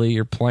competitively.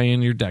 You're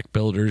playing your deck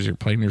builders. You're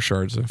playing your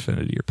Shards of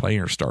Infinity. You're playing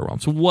your Star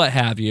Realms. What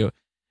have you.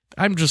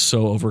 I'm just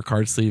so over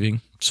card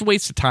sleeving. It's a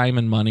waste of time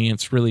and money.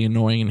 It's really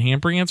annoying and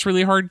hampering. It's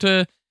really hard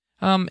to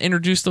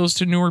introduce those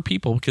to newer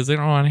people because they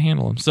don't know how to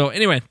handle them. So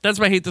anyway, that's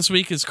my hate this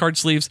week is card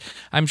sleeves.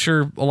 I'm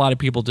sure a lot of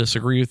people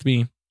disagree with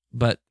me,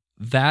 but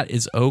that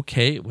is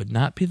okay. It would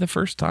not be the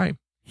first time.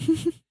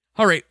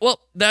 All right. Well,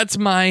 that's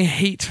my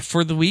hate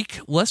for the week.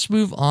 Let's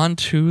move on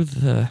to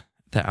the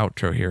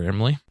outro here,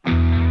 Emily.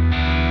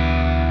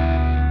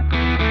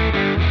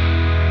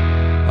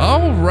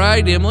 All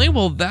right, Emily.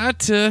 Well,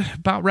 that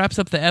about wraps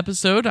up the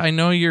episode. I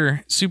know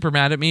you're super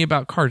mad at me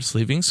about card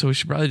sleeving, so we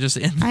should probably just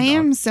end. I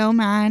am so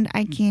mad.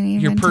 I can't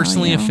even. You're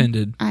personally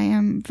offended. I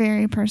am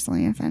very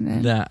personally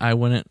offended that I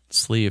wouldn't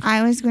sleeve.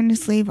 I was going to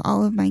sleeve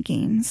all of my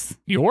games.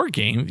 Your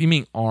game? You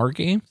mean our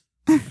game?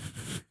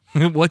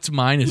 What's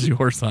mine is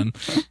yours, son.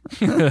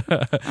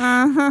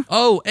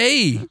 Oh,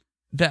 hey,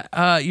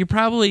 that you're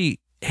probably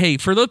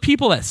for those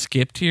people that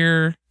skipped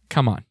here.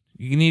 Come on.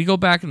 You need to go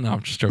back and... No,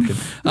 I'm just joking.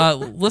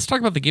 Let's talk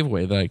about the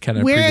giveaway that I kind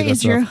of... Where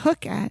is your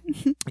hook at?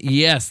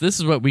 Yes, this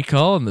is what we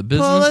call in the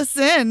business. Pull us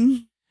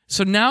in.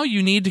 So now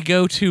you need to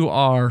go to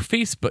our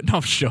Facebook... No,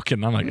 I'm just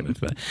joking. I'm not going to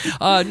do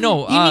that.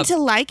 No. You need to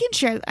like and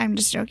share... I'm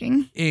just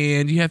joking.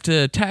 And you have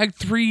to tag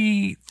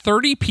 30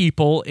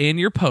 people in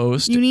your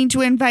post. You need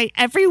to invite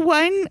every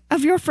one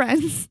of your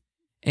friends.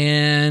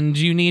 And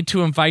you need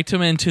to invite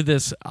them into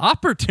this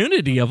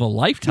opportunity of a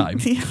lifetime.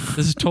 This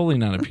is totally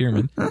not a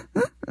pyramid.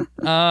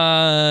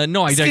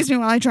 Excuse me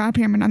while I draw a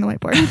pyramid on the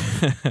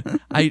whiteboard.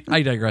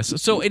 I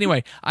digress. So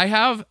anyway, I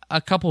have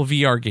a couple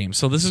VR games.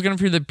 So this is going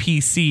to be for the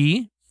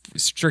PC,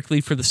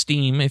 strictly for the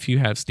Steam, if you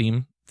have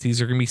Steam.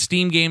 These are going to be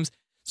Steam games.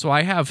 So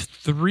I have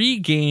 3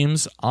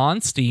 games on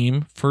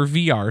Steam for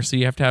VR. So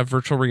you have to have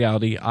virtual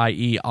reality,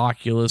 i.e.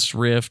 Oculus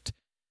Rift,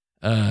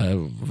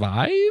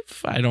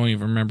 Vive. I don't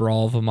even remember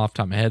all of them off the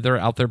top of my head. They're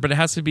out there, but it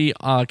has to be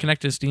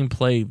connected to Steam,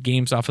 play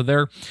games off of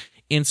there.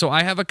 And so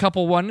I have a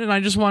couple and I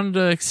just wanted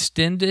to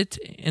extend it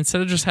instead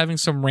of just having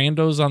some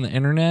randos on the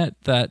internet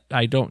that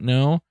I don't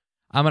know.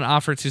 I'm going to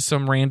offer it to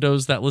some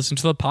randos that listen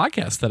to the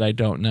podcast that I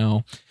don't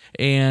know.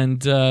 And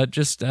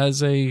just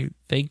as a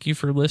thank you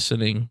for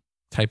listening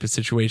type of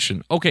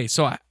situation. Okay,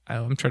 so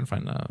I'm trying to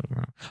find that.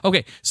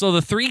 Okay, so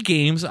the 3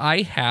 games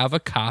I have a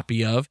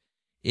copy of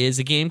is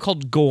a game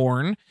called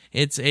Gorn.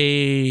 It's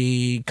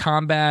a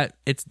combat.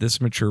 It's this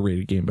mature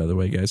rated game, by the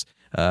way, guys.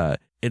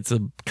 It's a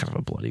kind of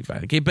a bloody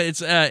violent game, but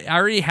it's I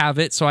already have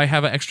it, so I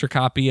have an extra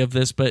copy of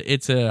this. But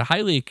it's a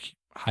highly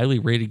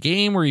rated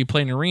game where you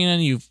play an arena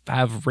and you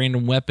have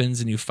random weapons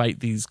and you fight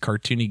these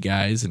cartoony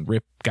guys and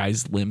rip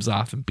guys' limbs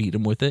off and beat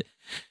them with it.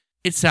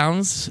 It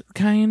sounds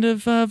kind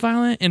of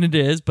violent, and it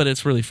is, but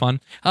it's really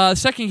fun.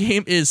 Second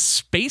game is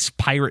Space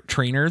Pirate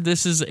Trainer.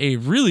 This is a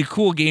really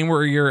cool game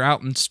where you're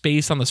out in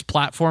space on this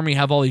platform. You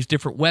have all these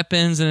different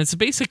weapons, and it's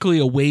basically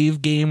a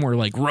wave game where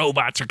like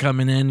robots are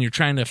coming in. You're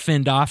trying to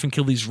fend off and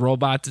kill these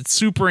robots. It's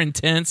super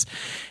intense.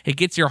 It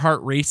gets your heart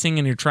racing,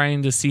 and you're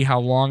trying to see how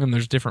long, and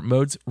there's different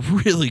modes.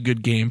 Really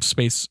good game,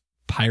 Space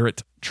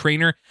Pirate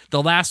Trainer.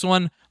 The last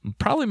one,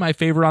 probably my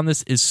favorite on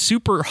this, is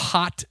Super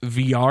Hot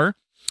VR.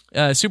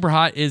 Super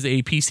Hot is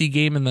a PC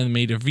game, and then they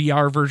made a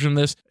VR version of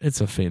this.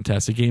 It's a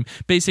fantastic game.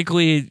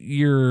 Basically,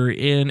 you're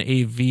in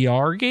a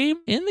VR game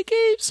in the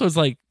game, so it's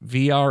like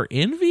VR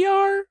in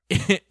VR.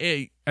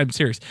 I'm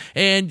serious.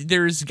 And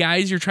there's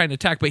guys you're trying to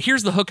attack, but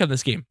here's the hook on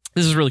this game.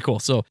 This is really cool.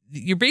 So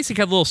you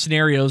basically have little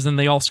scenarios, and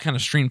they all kind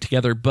of stream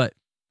together, but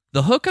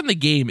the hook on the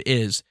game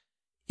is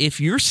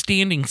if you're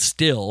standing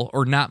still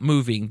or not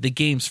moving, the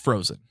game's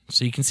frozen.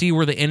 So you can see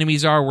where the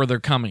enemies are, where they're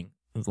coming.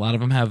 A lot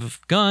of them have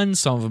guns,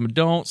 some of them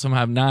don't, some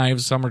have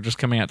knives, some are just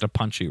coming out to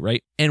punch you,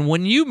 right? And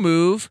when you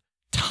move,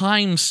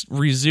 time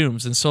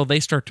resumes, and so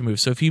they start to move.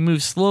 So if you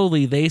move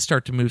slowly, they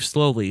start to move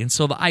slowly. And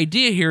so the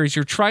idea here is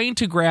you're trying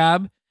to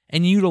grab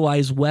and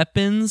utilize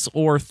weapons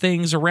or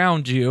things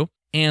around you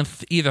and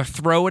either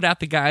throw it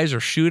at the guys or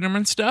shoot them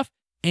and stuff.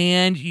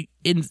 And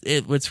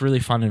what's really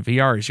fun in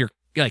VR is you're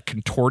like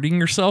contorting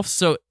yourself.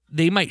 So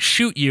they might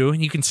shoot you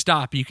and you can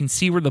stop. You can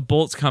see where the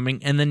bullet's coming,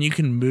 and then you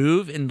can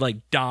move and like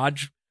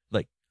dodge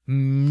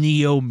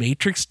Neo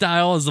Matrix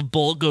style as the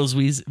bullet goes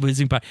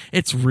whizzing by.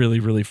 It's really,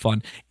 really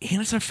fun.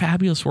 And it's a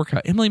fabulous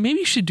workout. Emily, maybe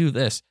you should do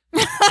this.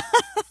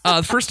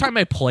 The first time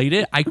I played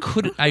it,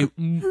 I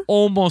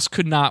almost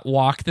could not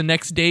walk the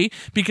next day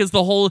because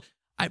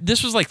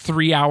this was like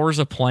 3 hours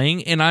of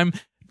playing, and I'm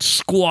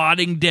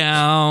squatting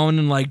down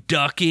and like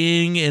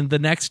ducking, and the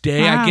next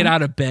day I get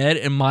out of bed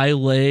and my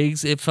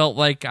legs, it felt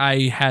like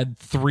I had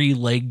 3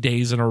 leg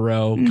days in a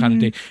row kind of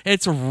day.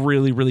 It's a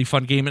really, really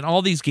fun game, and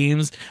all these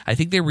games, I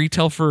think they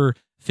retail for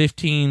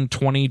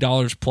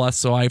 $15-$20 plus,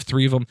 so I have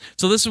 3 of them.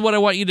 So this is what I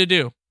want you to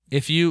do.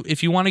 If you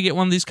want to get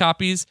one of these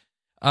copies,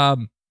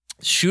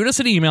 shoot us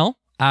an email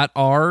at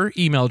our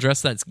email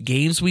address. That's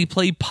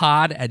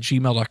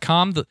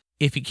gamesweplaypod@gmail.com.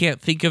 If you can't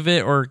think of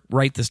it or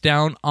write this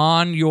down,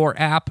 on your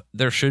app,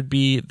 there should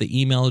be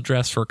the email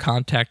address for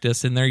contact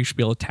us in there. You should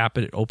be able to tap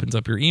it. It opens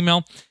up your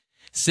email.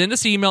 Send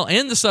us email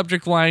in the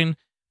subject line.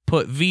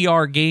 Put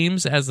VR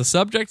games as the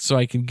subject so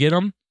I can get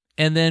them.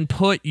 And then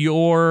put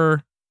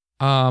your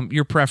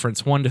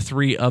preference, 1 to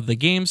 3 of the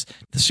games.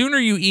 The sooner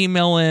you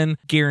email in,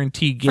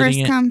 guarantee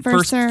getting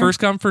First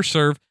come, first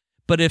serve.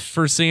 But if,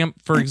 for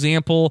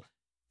example,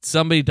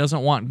 somebody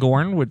doesn't want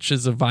Gorn, which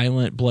is a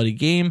violent, bloody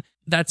game,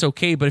 that's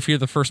okay, but if you're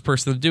the first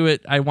person to do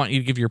it, I want you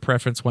to give your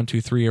preference 1,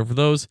 2, 3 over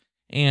those.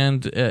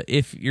 And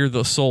if you're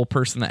the sole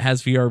person that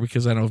has VR,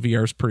 because I know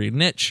VR is pretty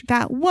niche,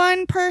 that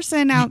one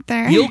person out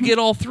there, you'll get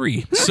all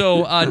 3.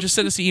 So just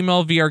send us an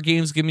email, VR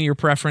games, give me your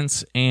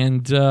preference,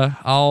 and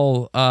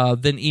I'll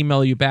then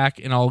email you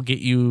back, and I'll get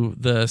you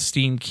the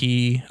Steam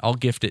key. I'll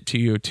gift it to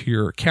you to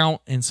your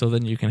account, and so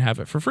then you can have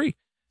it for free.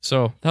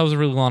 So that was a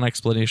really long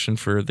explanation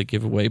for the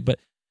giveaway, but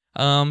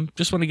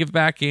just want to give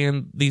back,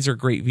 and these are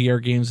great VR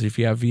games. If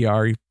you have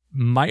VR, you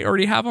might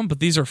already have them,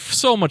 but these are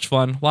so much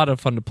fun. A lot of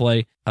fun to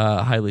play.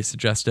 Highly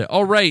suggest it.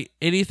 All right.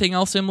 Anything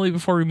else, Emily,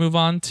 before we move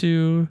on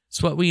to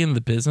what we in the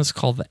business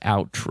call the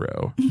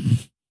outro,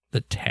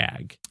 the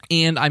tag?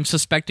 And I'm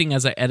suspecting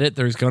as I edit,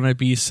 there's going to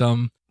be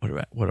some, what do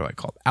I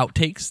call it?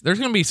 Outtakes? There's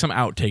going to be some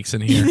outtakes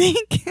in here. You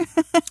think?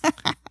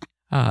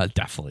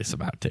 Definitely some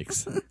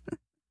outtakes.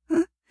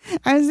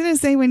 I was going to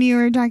say, when you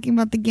were talking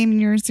about the game and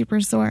you were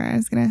super sore, I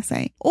was going to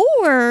say,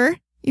 or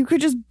you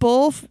could just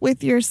bowl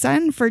with your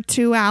son for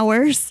 2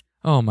 hours.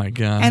 Oh my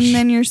gosh. And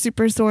then you're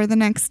super sore the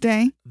next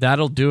day.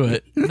 That'll do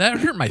it. That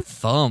hurt my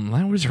thumb.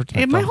 That always hurts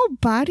my thumb. My whole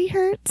body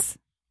hurts.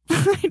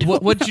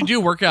 What'd you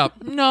do? Work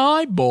out? No,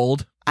 I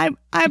bowled.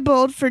 I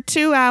bowled for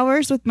 2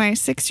 hours with my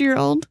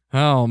 6-year-old.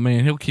 Oh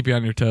man, he'll keep you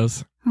on your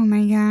toes. Oh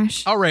my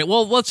gosh. All right,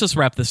 well, let's just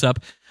wrap this up.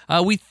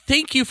 We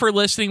thank you for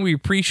listening. We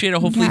appreciate it.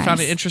 Hopefully you found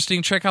it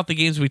interesting. Check out the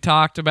games we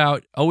talked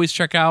about. Always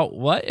check out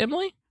what,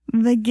 Emily?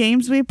 The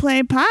Games We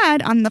Play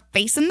pod on the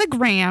Face and the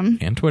Gram.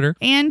 And Twitter.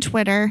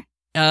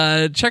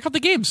 Check out the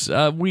games.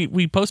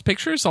 We post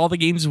pictures. All the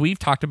games we've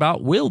talked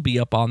about will be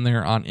up on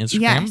there on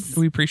Instagram. Yes.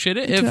 We appreciate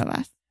it. The 2 of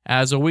us.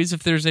 As always,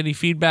 if there's any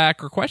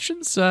feedback or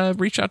questions,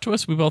 reach out to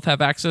us. We both have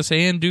access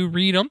and do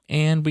read them,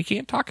 and we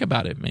can't talk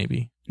about it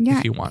maybe. Yeah,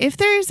 if you want. If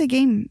there is a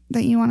game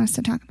that you want us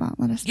to talk about,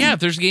 let us know. Yeah, if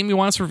there's a game you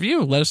want us to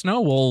review, let us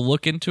know. We'll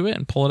look into it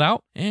and pull it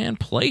out and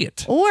play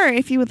it. Or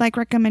if you would like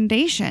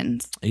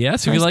recommendations.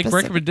 Yes, if you like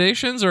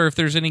recommendations, or if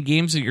there's any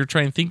games that you're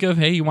trying to think of,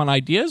 hey, you want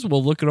ideas,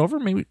 we'll look it over.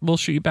 Maybe we'll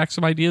shoot you back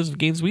some ideas of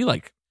games we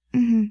like.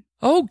 Mm-hmm.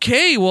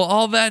 Okay, well,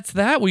 all that's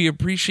that. We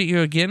appreciate you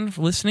again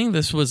for listening.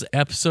 This was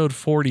episode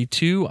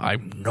 42.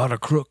 I'm not a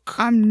crook.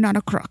 I'm not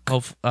a crook.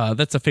 Oh,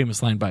 that's a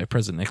famous line by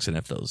President Nixon,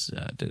 if those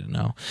didn't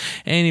know.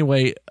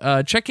 Anyway,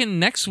 check in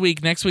next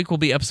week. Next week will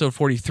be episode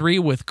 43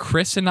 with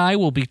Chris and I.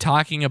 Will be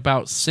talking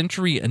about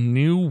Century: A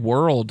New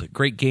World.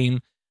 Great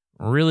game.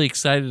 Really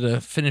excited to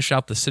finish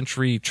out the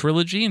Century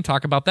trilogy and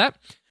talk about that.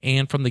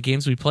 And from the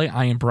games we play,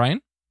 I am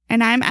Brian.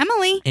 And I'm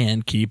Emily.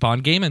 And keep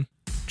on gaming.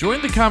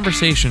 Join the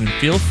conversation and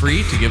feel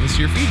free to give us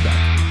your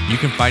feedback. You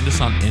can find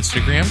us on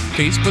Instagram,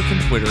 Facebook,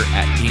 and Twitter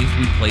at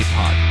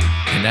GamesWePlayPod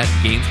and at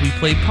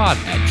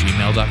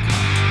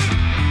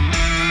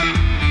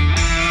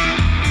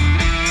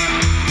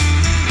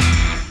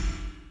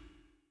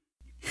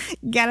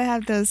GamesWePlayPod@gmail.com. Gotta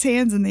have those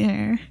hands in the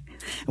air.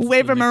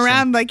 Wave them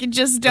around like you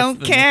just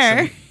don't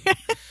care.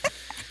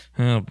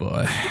 Oh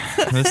boy.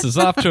 This is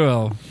off to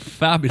a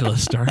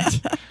fabulous start.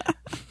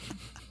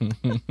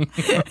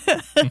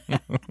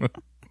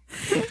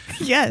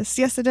 Yes,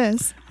 it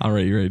is. All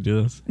right, you ready to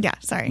do this? Yeah,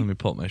 sorry. Let me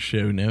pull up my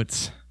show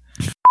notes.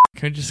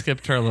 Can I just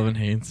skip to our 11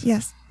 Haynes?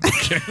 Yes.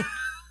 Okay.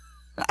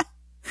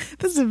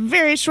 This is a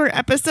very short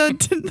episode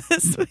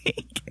this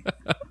week.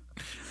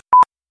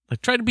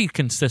 Try to be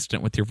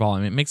consistent with your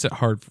volume. It makes it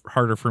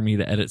harder for me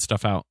to edit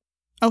stuff out.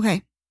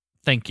 Okay.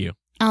 Thank you.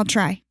 I'll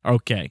try.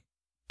 Okay.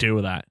 Do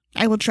that.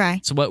 I will try.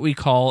 It's what we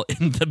call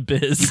in the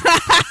biz.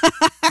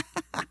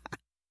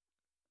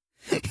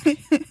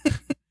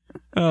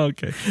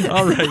 Okay.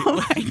 All right.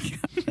 Oh my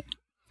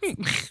God.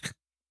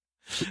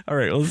 All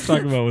right. Let's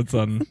talk about what's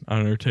on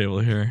our table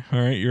here. All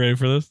right. You ready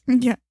for this?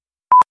 Yeah.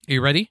 Are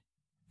you ready?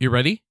 You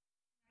ready?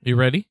 You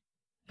ready?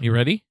 You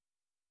ready?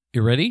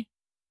 You ready?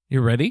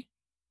 You ready?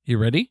 You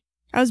ready?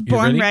 I was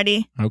born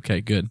ready.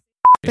 Okay, good.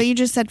 But you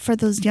just said for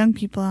those young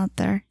people out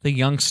there. The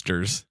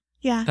youngsters.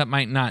 Yeah. That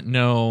might not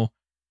know.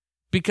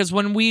 Because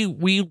when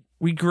we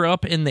grew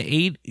up in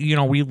the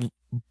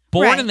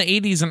born in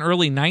the 80s and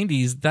early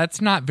 90s,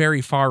 that's not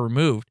very far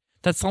removed.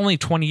 That's only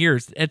 20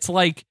 years. It's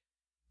like...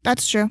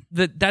 That's true.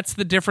 That's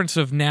the difference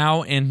of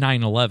now and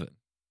 9/11.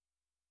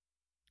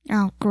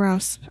 Oh,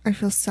 gross. I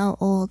feel so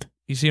old.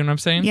 You see what I'm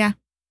saying? Yeah.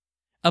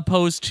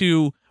 Opposed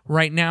to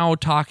right now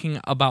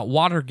talking about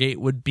Watergate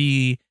would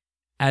be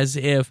as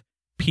if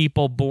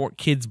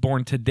kids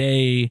born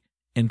today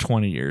in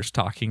 20 years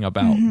talking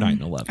about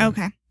 9/11.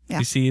 Okay. Yeah.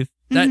 You see,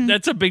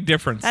 that's a big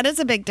difference. That is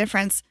a big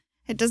difference.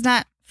 It does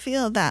not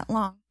feel that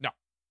long. No.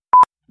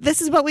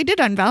 This is what we did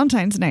on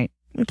Valentine's night.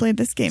 We played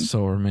this game.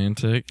 So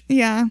romantic.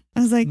 Yeah. I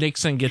was like,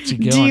 Nixon gets you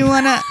going. Do you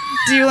wanna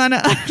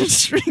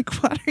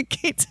drink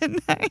Watergate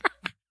tonight?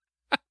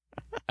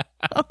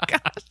 Oh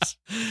gosh.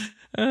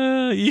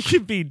 You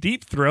could be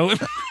Deep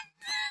Throat.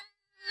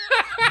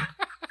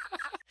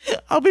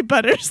 I'll be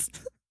Butters.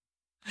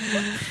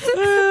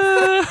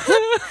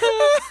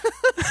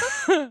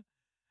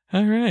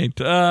 All right.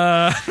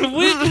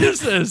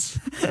 Weaknesses.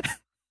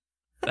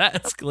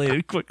 That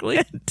escalated quickly.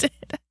 It did.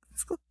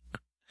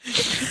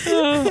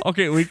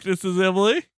 Okay, weaknesses, Emily.